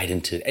about to bite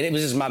into it. And it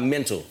was just my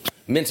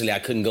mentally, I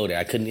couldn't go there.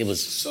 It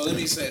was. So let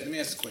me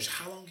ask the question.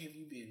 How long have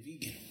you been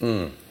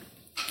vegan?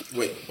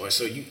 Wait,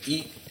 so you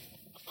eat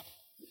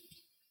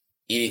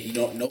you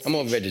don't know? I'm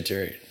more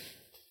vegetarian.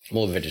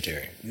 More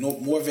vegetarian. No,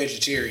 more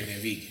vegetarian than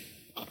vegan.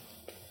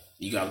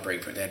 You gotta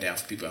put that down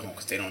for people at home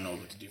because they don't know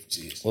what the difference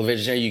is. Well,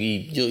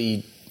 vegetarian, you'll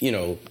eat,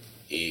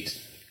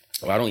 Eggs.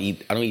 Well, I don't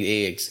eat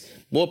eggs.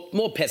 More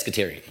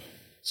pescatarian.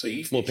 So you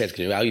eat More fish.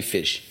 pescatarian. I'll eat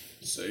fish.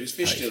 So there's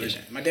fish still in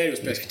there. My daddy was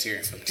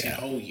pescatarian for 10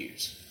 whole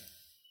years.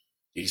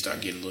 Then he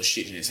started getting a little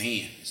shit in his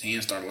hand. His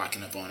hand started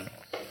locking up on him.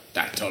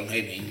 Doctor told him,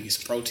 hey man, you need to get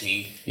some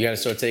protein. You gotta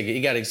start taking.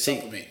 You gotta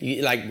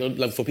see,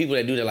 like for people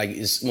that do that. Like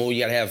it's more.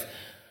 You gotta have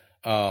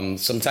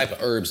some type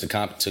of herbs to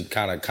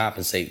kind of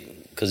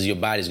compensate because your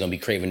body's gonna be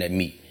craving that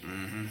meat.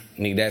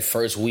 Nigga, that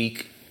first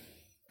week,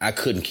 I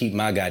couldn't keep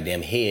my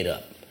goddamn head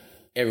up.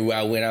 Everywhere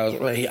I went,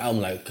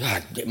 I'm like,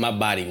 God, my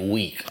body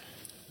weak.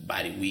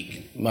 Body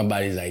weak. My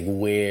body's like,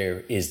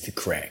 where is the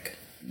crack?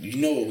 You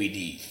know what we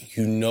need.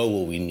 You know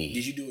what we need.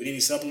 Did you do any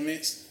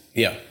supplements?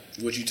 Yeah.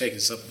 What you take in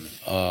supplement?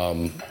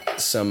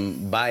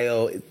 Some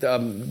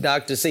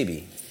Dr.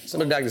 Sebi.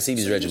 Some of Dr.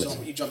 Sebi's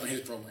regimens. You jumped on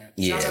his program.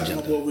 Yeah, Shout out to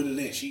my jumped boy Willie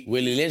Lynch.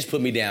 Willie Lynch put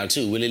me down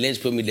too. Willie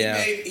Lynch put me down.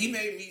 He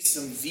made me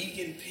some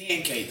vegan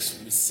pancakes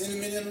with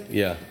cinnamon in them.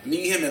 Yeah.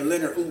 Me, him, and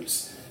Leonard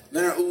Oots.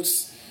 Leonard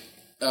Oots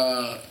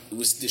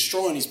was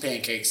destroying these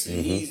pancakes.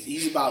 And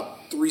he's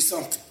about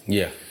 3-something.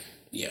 Yeah.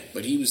 Yeah,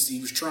 but he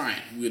was trying.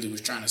 Willie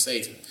was trying to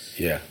save him.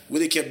 Yeah.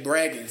 Willie kept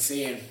bragging and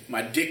saying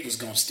my dick was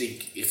gonna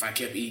stink if I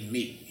kept eating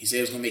meat. He said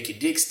it was gonna make your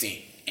dick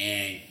stink,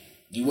 and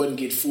you wouldn't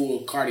get full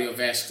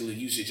cardiovascular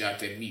usage out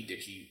that meat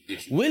that you.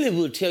 Willie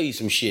will tell you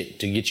some shit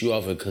to get you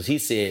off it because he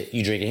said,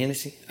 you drinking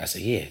Hennessy? I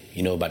said, yeah.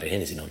 You know about the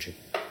Hennessy, don't you?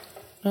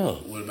 Oh.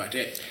 What about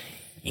that?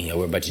 You know,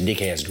 worry about your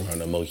dick ass growing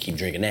no more. You keep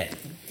drinking that.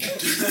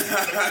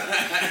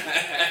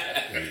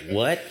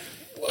 What?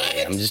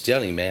 I'm just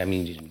telling you, man. I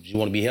mean, you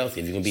want to be healthy.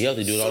 If you're going to be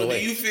healthy, do it all the way.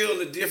 So do you feel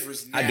the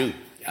difference now? I do.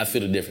 I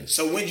feel the difference.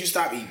 So when did you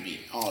stop eating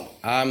meat?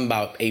 I'm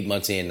about 8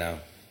 months in now.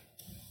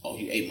 Oh,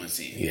 you 8 months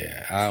in.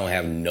 Yeah. I don't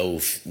have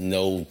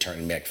no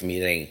turning back for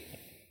me. It ain't.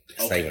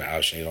 It's not even an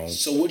option. On.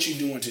 So what you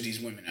doing to these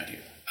women out here?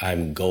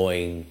 I'm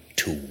going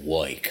to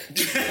work.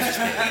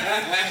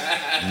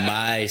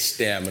 My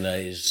stamina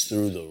is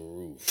through the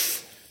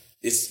roof.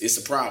 It's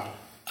a problem.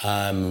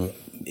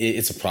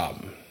 It's a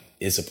problem.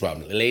 It's a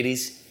problem.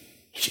 Ladies,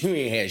 you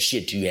ain't had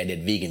shit till you had that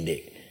vegan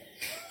dick.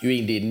 You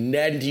ain't did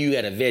nothing till you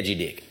had a veggie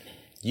dick.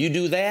 You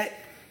do that,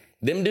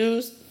 them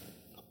dudes,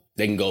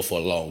 they can go for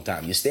a long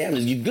time. Your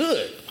stamina, you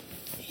good.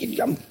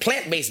 I'm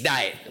plant-based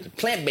diet,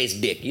 plant-based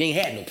dick. You ain't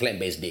had no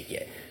plant-based dick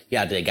yet. You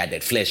out there got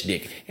that flesh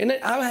dick. And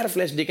I had a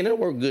flesh dick and it'll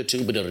work good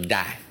too, but it'll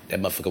die. That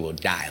motherfucker will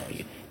die on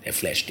you, that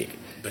flesh dick.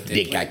 But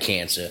dick got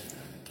cancer.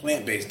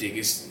 Plant-based dick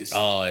is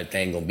Oh, that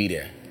thing gonna be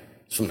there.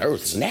 It's from the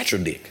earth, it's a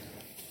natural dick.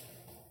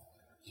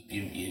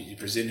 You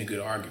present a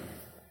good argument.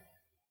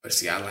 But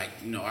see, I like,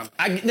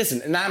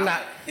 listen, and I'm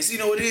not. And see, you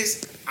know what it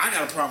is? I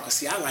got a problem because,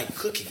 see, I like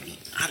cooking meat.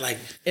 I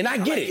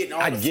get getting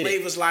all the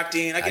flavors locked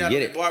in. I get out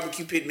the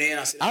barbecue pit,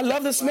 man. I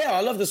love the smell.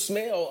 I love the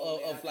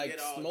smell of like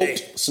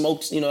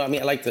smoked. You know what I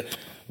mean? I like the,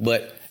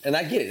 and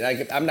I get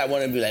it. I'm not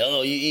one to be like,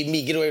 oh, you eat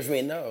meat, get away from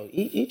me. No,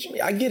 eat your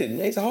meat. I get it.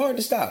 It's hard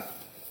to stop.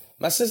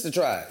 My sister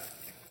tried.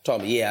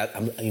 Told me, yeah,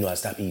 I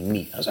stopped eating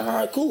meat. I was like, all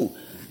right, cool.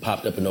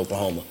 Popped up in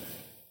Oklahoma.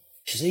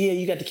 She said, yeah,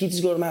 you got the keys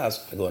to go to my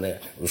house. I go in there,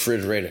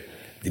 refrigerator.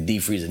 The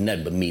deep freezer,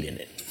 nothing but meat in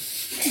it.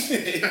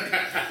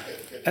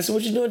 I said,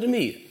 what you doing to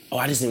me? Oh,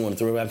 I just didn't want to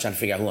throw it away. I'm trying to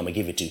figure out who I'm going to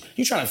give it to.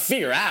 You trying to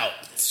figure out?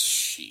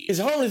 Shit. It's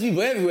homeless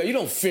people everywhere. You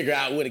don't figure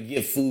out where to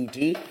give food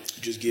to. You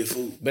just give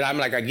food. But I'm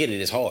like, I get it.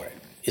 It's hard.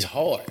 It's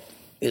hard.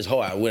 It's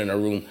hard. I went in her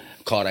room,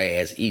 caught her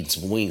ass eating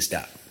some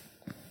Wingstop.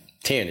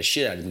 Tearing the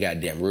shit out of the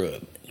goddamn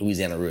rub.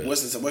 Louisiana rub.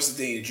 What's the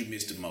thing that you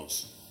miss the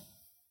most?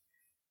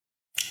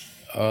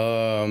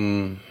 I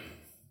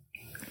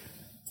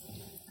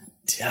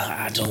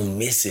don't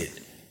miss it.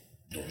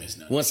 Don't miss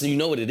nothing. Once you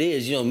know what it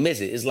is, you don't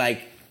miss it. It's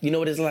like, you know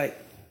what it's like?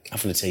 I'm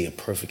going to tell you a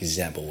perfect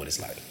example of what it's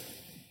like.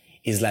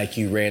 It's like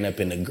you ran up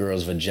in a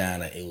girl's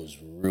vagina. It was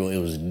real. It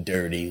was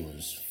dirty. It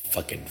was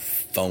fucking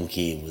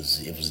funky. It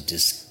was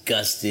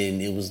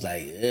disgusting. It was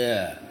like,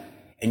 yeah.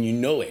 And you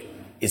know it.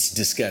 It's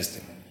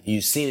disgusting.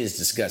 You've seen it. It's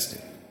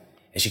disgusting.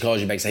 And she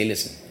calls you back and says, hey,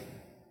 listen,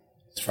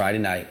 it's Friday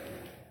night.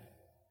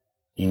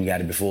 You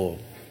got it before.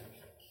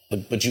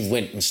 But you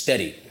went and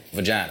studied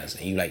vaginas.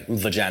 And you like,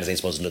 vaginas ain't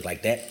supposed to look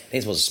like that. They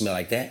ain't supposed to smell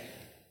like that.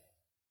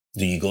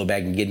 Do you go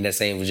back and get in that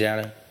same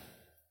vagina?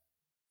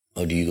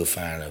 Or do you go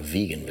find a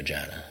vegan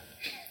vagina?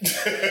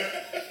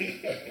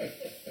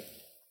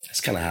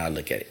 That's kind of how I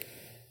look at it.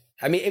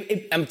 I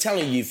mean, I'm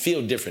telling you, you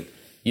feel different.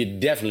 You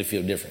definitely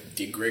feel different.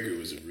 Dick Gregory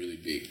was a really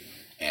big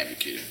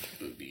advocate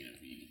of being a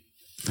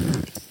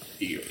vegan.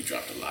 He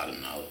dropped a lot of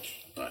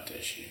knowledge about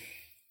that shit.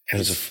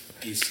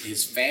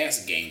 His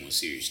fast game was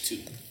serious too.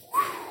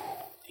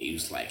 He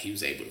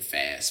was able to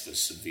fast for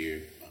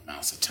severe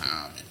amounts of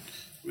time and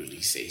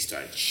really say he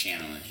started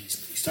channeling. He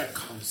started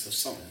calling himself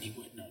something. He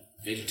wasn't a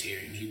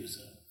vegetarian. He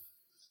was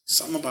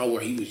something about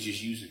where he was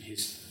just using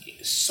his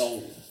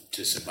soul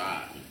to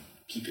survive and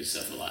keep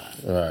himself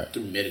alive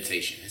through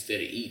meditation. Instead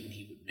of eating,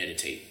 he would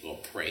meditate or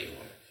pray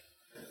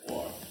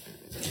or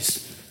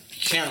just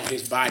channel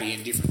his body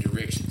in different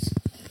directions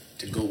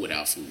to go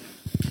without food.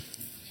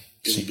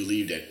 Because he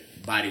believed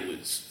that body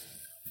was,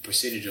 a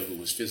percentage of it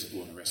was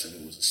physical and the rest of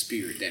it was a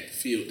spirit that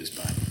filled this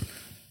body.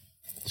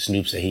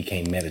 Snoop said he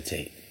can't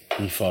meditate.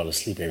 He fall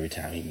asleep every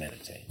time he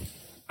meditates.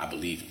 I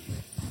believe him.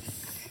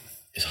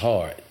 It's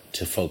hard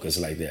to focus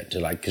like that.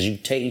 Because you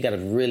got to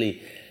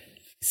really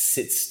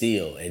sit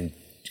still. And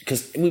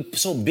because we're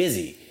so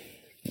busy.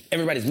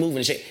 Everybody's moving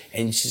and shit.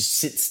 And you just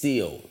sit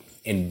still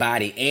in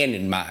body and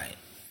in mind.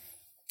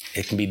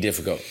 It can be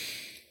difficult.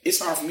 It's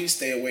hard for me to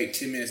stay awake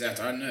 10 minutes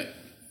after I nut.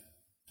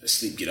 The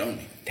sleep get on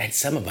me. That's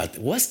something about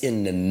what's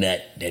in the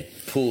nut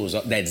that pulls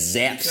up, that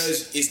zaps?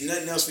 Because it's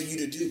nothing else for you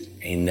to do.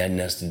 Ain't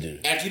nothing else to do.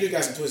 After you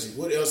got some pussy,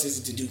 what else is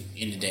it to do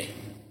in the day?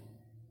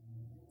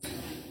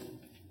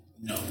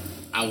 No.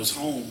 I was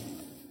home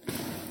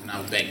when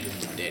I was back doing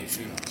my daddy's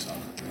funeral.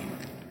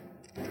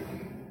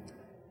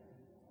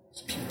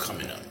 So people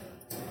coming up.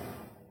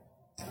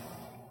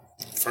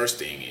 First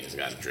thing is, I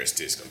gotta address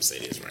this. I'm gonna say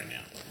this right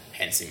now.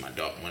 Hadn't seen one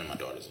of my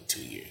daughters in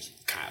 2 years,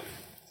 Kylie.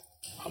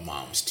 Her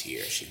mom was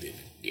Tierra. She lived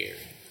in Gary.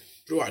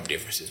 Through our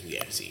differences, we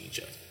haven't seen each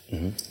other.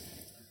 Mm-hmm.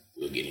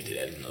 We'll get into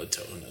that in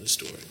another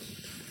story.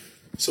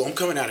 So I'm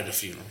coming out of the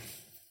funeral.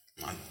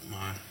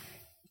 My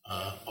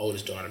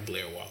oldest daughter,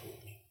 Blair, walking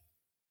with me.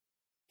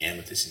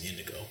 Amethyst and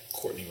Indigo,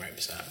 Courtney right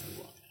beside me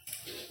walking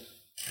out.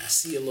 And I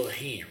see a little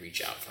hand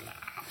reach out from the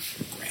aisle,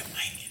 grab my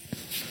hand.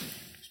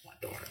 It's my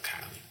daughter,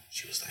 Kylie.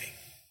 She was like,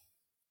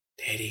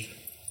 Daddy,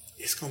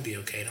 it's gonna be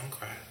okay, don't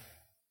cry.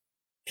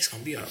 It's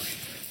gonna be all right.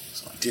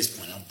 So at this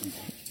point, I'm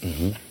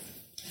booing.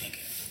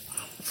 Thinking,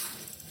 wow.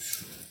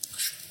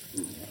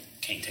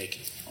 Can't take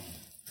it. I'm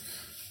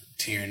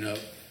tearing up.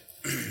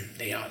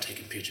 They all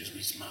taking pictures,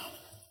 we smiling.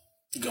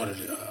 Go to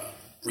the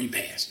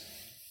repast.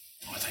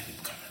 I think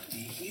people coming up to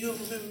me. You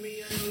don't remember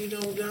me? I know you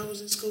don't. I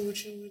was in school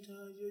with you.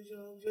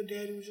 Your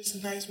daddy was just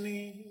a nice man.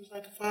 He was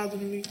like a father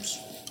to me.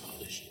 All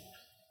this shit.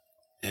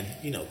 And,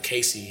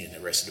 Casey and the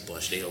rest of the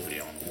bunch, they over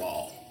there on the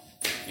wall.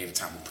 Every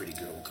time a pretty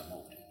girl would come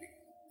over there,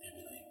 they'd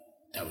be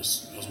like, that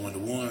was one of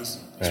the ones.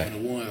 One of the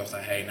ones. I was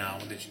like, hey, now I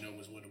want to let you know it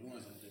was one of the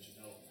ones. I want to let you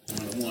know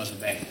one of the ones are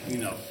back,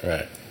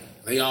 Right.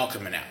 They all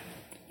coming out.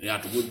 They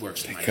out the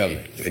woodworks. They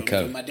coming. They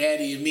coming. My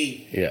daddy and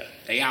me. Yeah.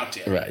 They out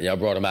there. Right. Y'all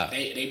brought them out.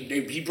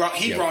 He brought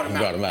them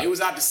out. It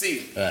was out to see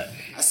him. Right.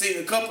 I seen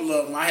a couple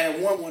of them. I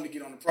had one to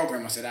get on the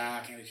program. I said,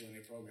 I can't let you on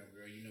that program,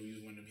 girl. You know you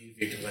was one of them hit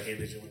victims. I can't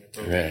let you on that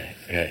program.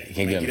 Right. You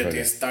can't get on the program.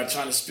 There, start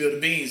trying to spill the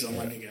beans on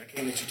my nigga. I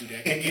can't let you do that.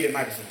 I can't get that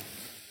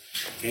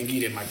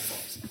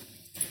microphone.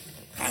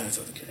 I was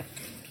other girl.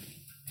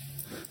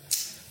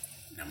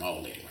 Now my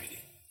old lady right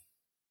there.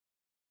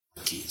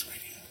 My kids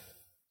right here.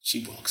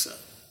 She walks up.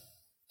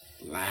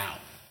 Loud.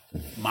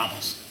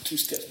 Mama's 2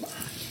 steps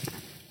behind.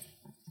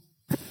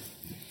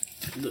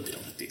 A little bit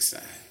on the thick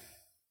side.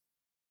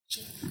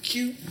 She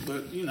cute,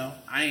 but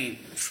I ain't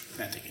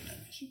not thinking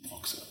nothing. She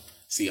walks up.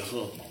 See a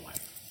hug my wife.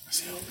 I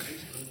said, okay,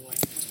 hug my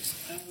wife.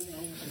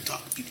 I'm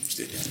talking to people who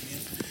said that to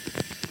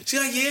me. She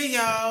like, yeah,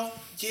 y'all.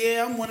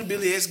 Yeah, I'm one of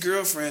Billy's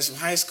ex-girlfriends from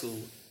high school.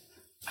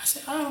 I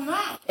said, oh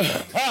no.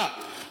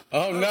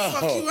 Oh no. The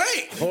fuck you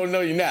ain't. Oh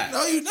no, you're not.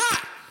 No, you're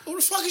not. Who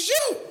the fuck is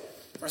you?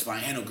 First of all, I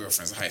had no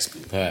girlfriends in high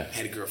school. Right. I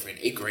had a girlfriend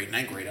 8th grade,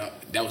 9th grade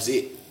up. That was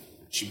it.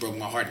 She broke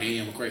my heart.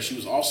 Danielle McCray, she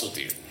was also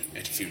there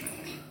at the funeral.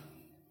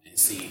 And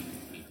see,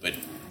 but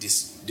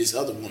this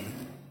other woman,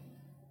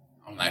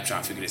 I'm like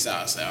trying to figure this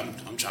out. So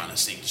I'm trying to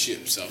sink the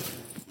ship. So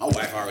my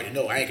wife already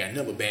know I ain't got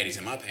number baddies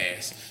in my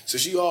past. So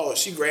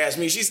she grabs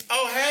me. She's,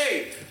 oh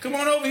hey, come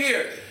on over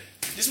here.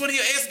 This one of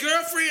your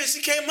ex-girlfriends.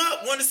 She came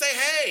up, wanted to say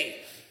hey.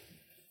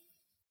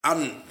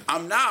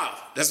 I'm now.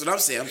 That's what I'm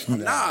saying.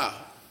 I'm now.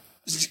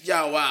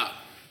 Y'all wow.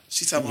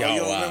 She talking about,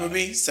 you don't remember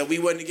me? So we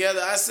wasn't together.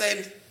 I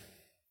said,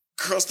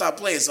 girl, stop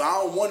playing. So I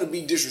don't want to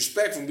be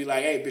disrespectful and be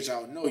like, hey, bitch, I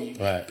don't know you.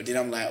 Right. But then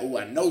I'm like, oh,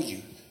 I know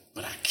you.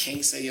 But I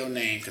can't say your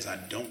name because I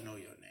don't know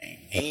your name.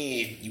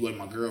 and you wasn't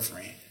my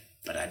girlfriend,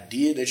 but I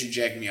did let you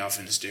jack me off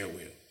in the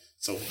stairwell.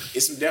 So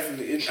I'm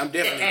definitely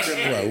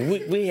criminal.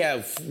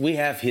 Well, we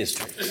have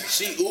history.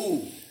 She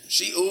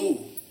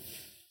ooh.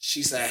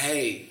 She said,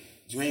 hey,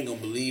 you ain't gonna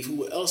believe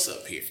who else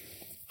up here.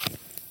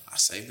 I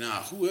say,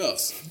 nah, who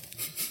else?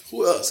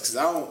 Who else? Because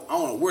I don't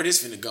know where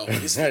this finna go.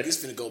 This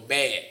finna go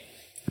bad.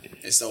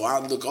 And so I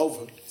look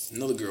over,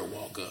 another girl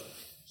walk up.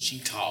 She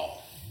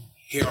tall,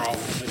 hair all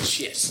over her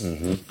chest.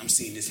 I'm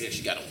seeing this hair.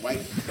 She got a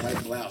white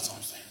blouse on.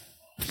 I'm saying,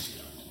 oh, she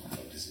don't know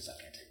what this is. I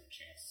can't take no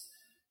chances.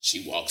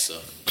 She walks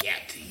up,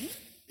 gap teeth,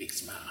 big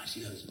smile.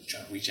 She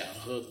trying to reach out and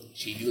hug me.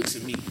 She looks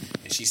at me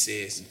and she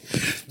says,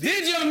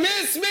 "Did you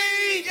miss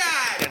me?"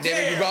 God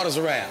damn. You brought us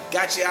around.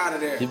 Got you out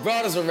of there. You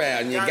brought us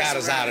around and you got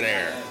us out of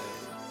there.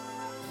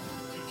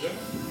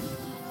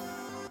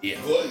 Yeah.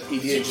 What? He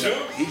did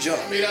jump. He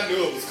jumped. I mean, I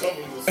knew it was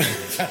coming.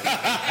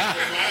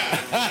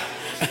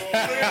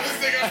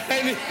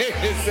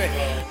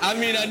 I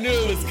knew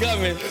it was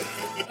coming.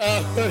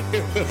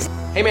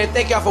 Hey, man,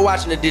 thank y'all for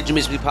watching the Did You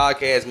Miss Me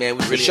podcast, man.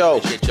 We really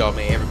appreciate y'all,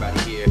 man. Everybody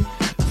here.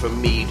 From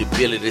me to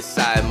Billy to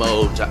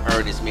Simo to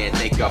Ernest, man.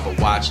 Thank y'all for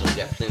watching. We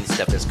got plenty of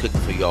stuff that's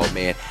cooking for y'all,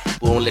 man.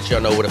 We want to let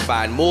y'all know where to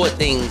find more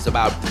things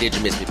about the Did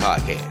You Miss Me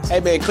podcast. Hey,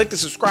 man, click the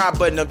subscribe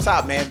button up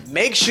top, man.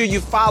 Make sure you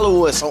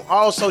follow us on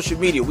all social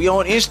media. We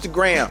on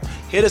Instagram.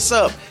 Hit us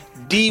up.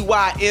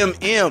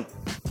 DYMM.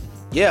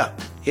 Yeah,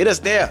 hit us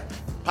there.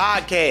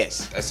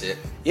 Podcast. That's it.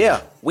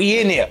 Yeah, we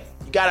in there.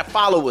 You got to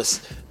follow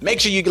us. Make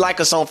sure you like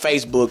us on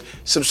Facebook.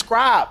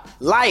 Subscribe,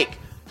 like,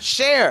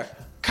 share,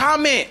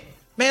 comment.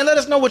 Man, let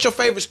us know what your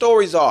favorite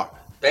stories are.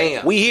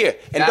 Bam. We here.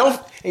 And don't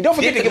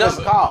forget to give us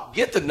a call.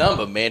 Get the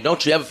number, man.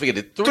 Don't you ever forget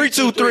it.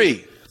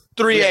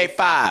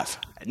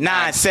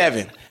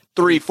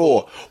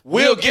 323-385-9734.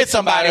 We'll get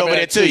somebody over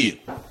there to you.